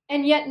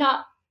 And yet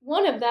not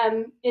one of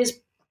them is,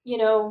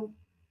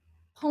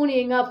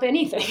 ponying up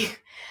anything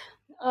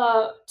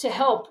to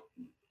help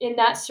in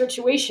that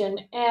situation.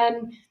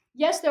 And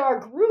yes, there are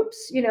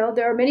groups,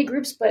 there are many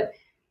groups, but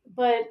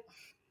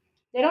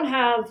they don't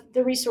have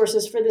the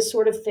resources for this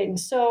sort of thing.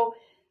 So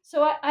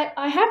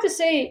I have to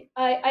say,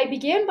 I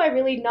began by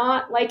really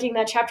not liking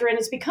that chapter, and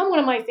it's become one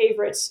of my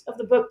favorites of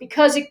the book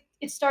because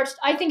it starts,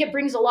 I think it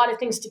brings a lot of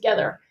things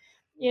together.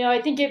 I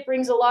think it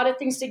brings a lot of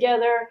things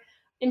together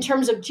in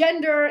terms of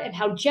gender and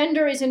how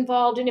gender is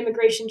involved in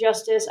immigration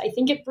justice. I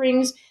think it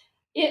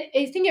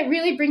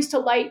really brings to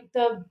light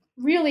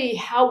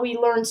how we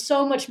learn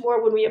so much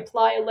more when we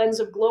apply a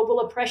lens of global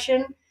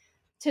oppression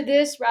to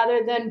this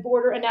rather than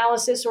border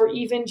analysis or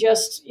even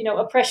just,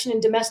 oppression in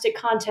domestic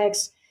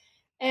contexts.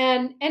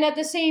 And at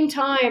the same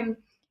time,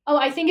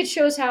 I think it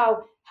shows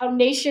how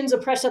nations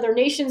oppress other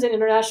nations and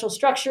international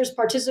structures,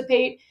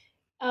 participate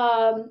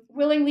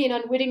willingly and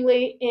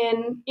unwittingly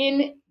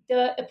in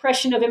the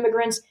oppression of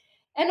immigrants.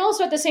 And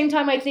also at the same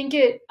time,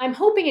 I'm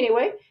hoping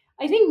anyway,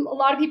 I think a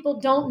lot of people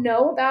don't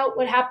know about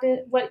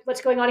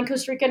what's going on in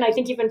Costa Rica, and I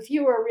think even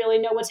fewer really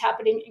know what's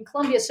happening in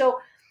Colombia. So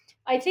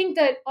I think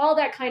that all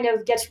that kind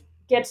of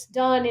gets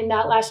done in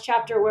that last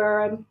chapter,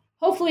 where I'm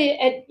hopefully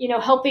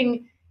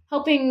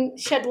helping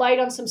shed light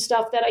on some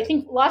stuff that I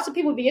think lots of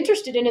people would be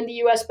interested in the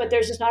U.S., but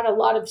there's just not a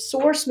lot of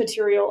source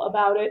material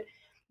about it.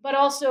 But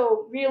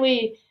also,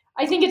 really,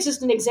 I think it's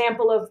just an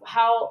example of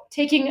how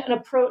taking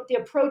the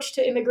approach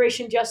to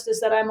immigration justice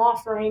that I'm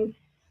offering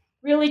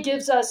really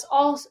gives us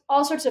all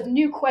sorts of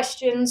new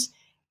questions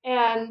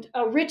and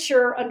a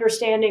richer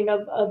understanding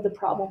of the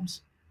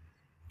problems.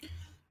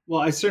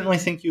 Well, I certainly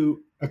think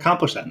you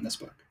accomplished that in this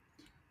book.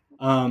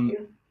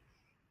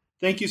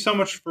 Thank you so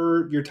much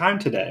for your time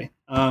today.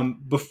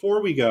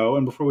 Before we go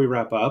and before we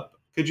wrap up,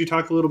 could you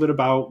talk a little bit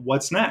about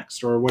what's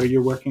next, or what are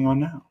you working on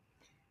now?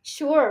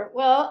 Sure.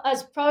 Well,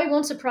 as probably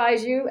won't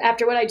surprise you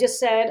after what I just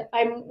said,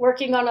 I'm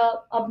working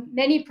on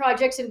many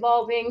projects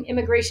involving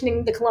immigration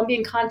in the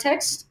Colombian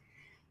context.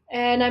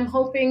 And I'm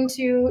hoping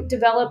to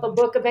develop a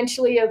book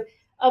eventually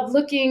of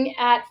looking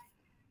at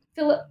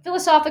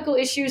philosophical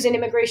issues in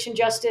immigration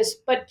justice,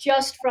 but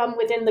just from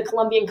within the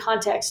Colombian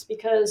context,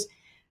 because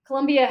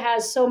Colombia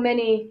has so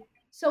many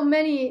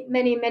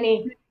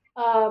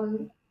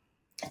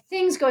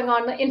things going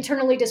on: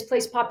 internally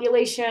displaced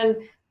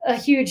population, a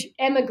huge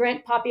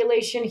immigrant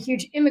population,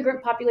 huge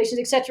immigrant populations,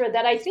 etc.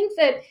 That I think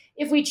that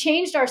if we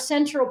changed our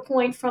central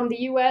point from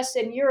the U.S.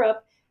 and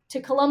Europe to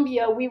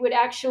Colombia, we would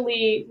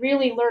actually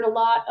really learn a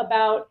lot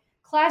about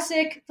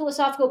classic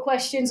philosophical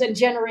questions and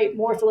generate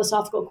more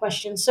philosophical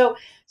questions. So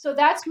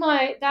that's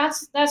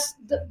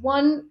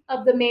one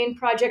of the main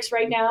projects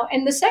right now.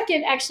 And the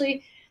second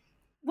actually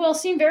will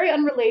seem very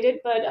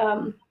unrelated, but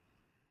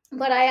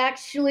I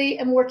actually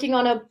am working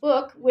on a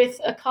book with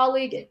a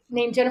colleague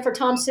named Jennifer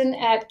Thompson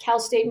at Cal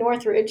State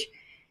Northridge.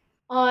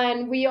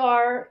 We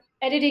are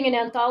editing an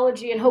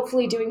anthology and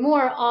hopefully doing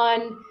more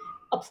on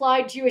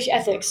applied Jewish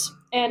ethics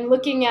and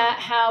looking at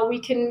how we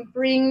can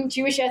bring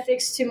Jewish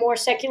ethics to more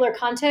secular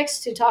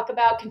contexts to talk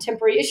about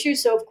contemporary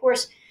issues. So, of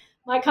course,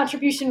 my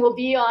contribution will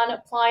be on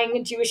applying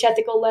a Jewish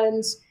ethical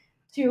lens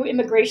to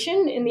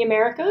immigration in the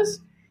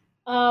Americas.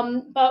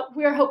 But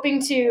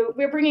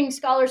we're bringing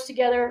scholars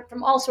together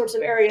from all sorts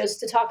of areas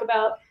to talk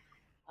about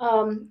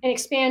an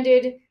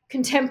expanded,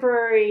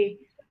 contemporary,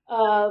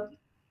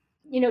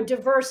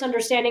 diverse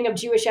understanding of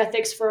Jewish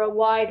ethics for a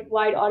wide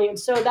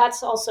audience. So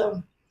that's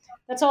also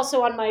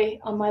on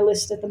my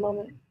list at the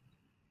moment.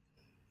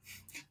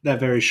 That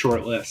very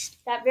short list.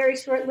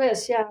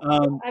 Yeah.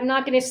 I'm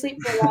not going to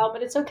sleep for a while,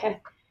 but it's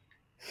okay.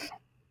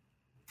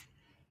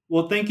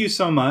 Well, thank you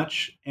so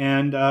much,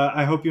 and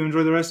I hope you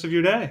enjoy the rest of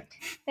your day.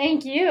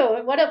 Thank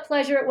you. What a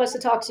pleasure it was to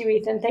talk to you,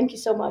 Ethan. Thank you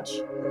so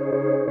much.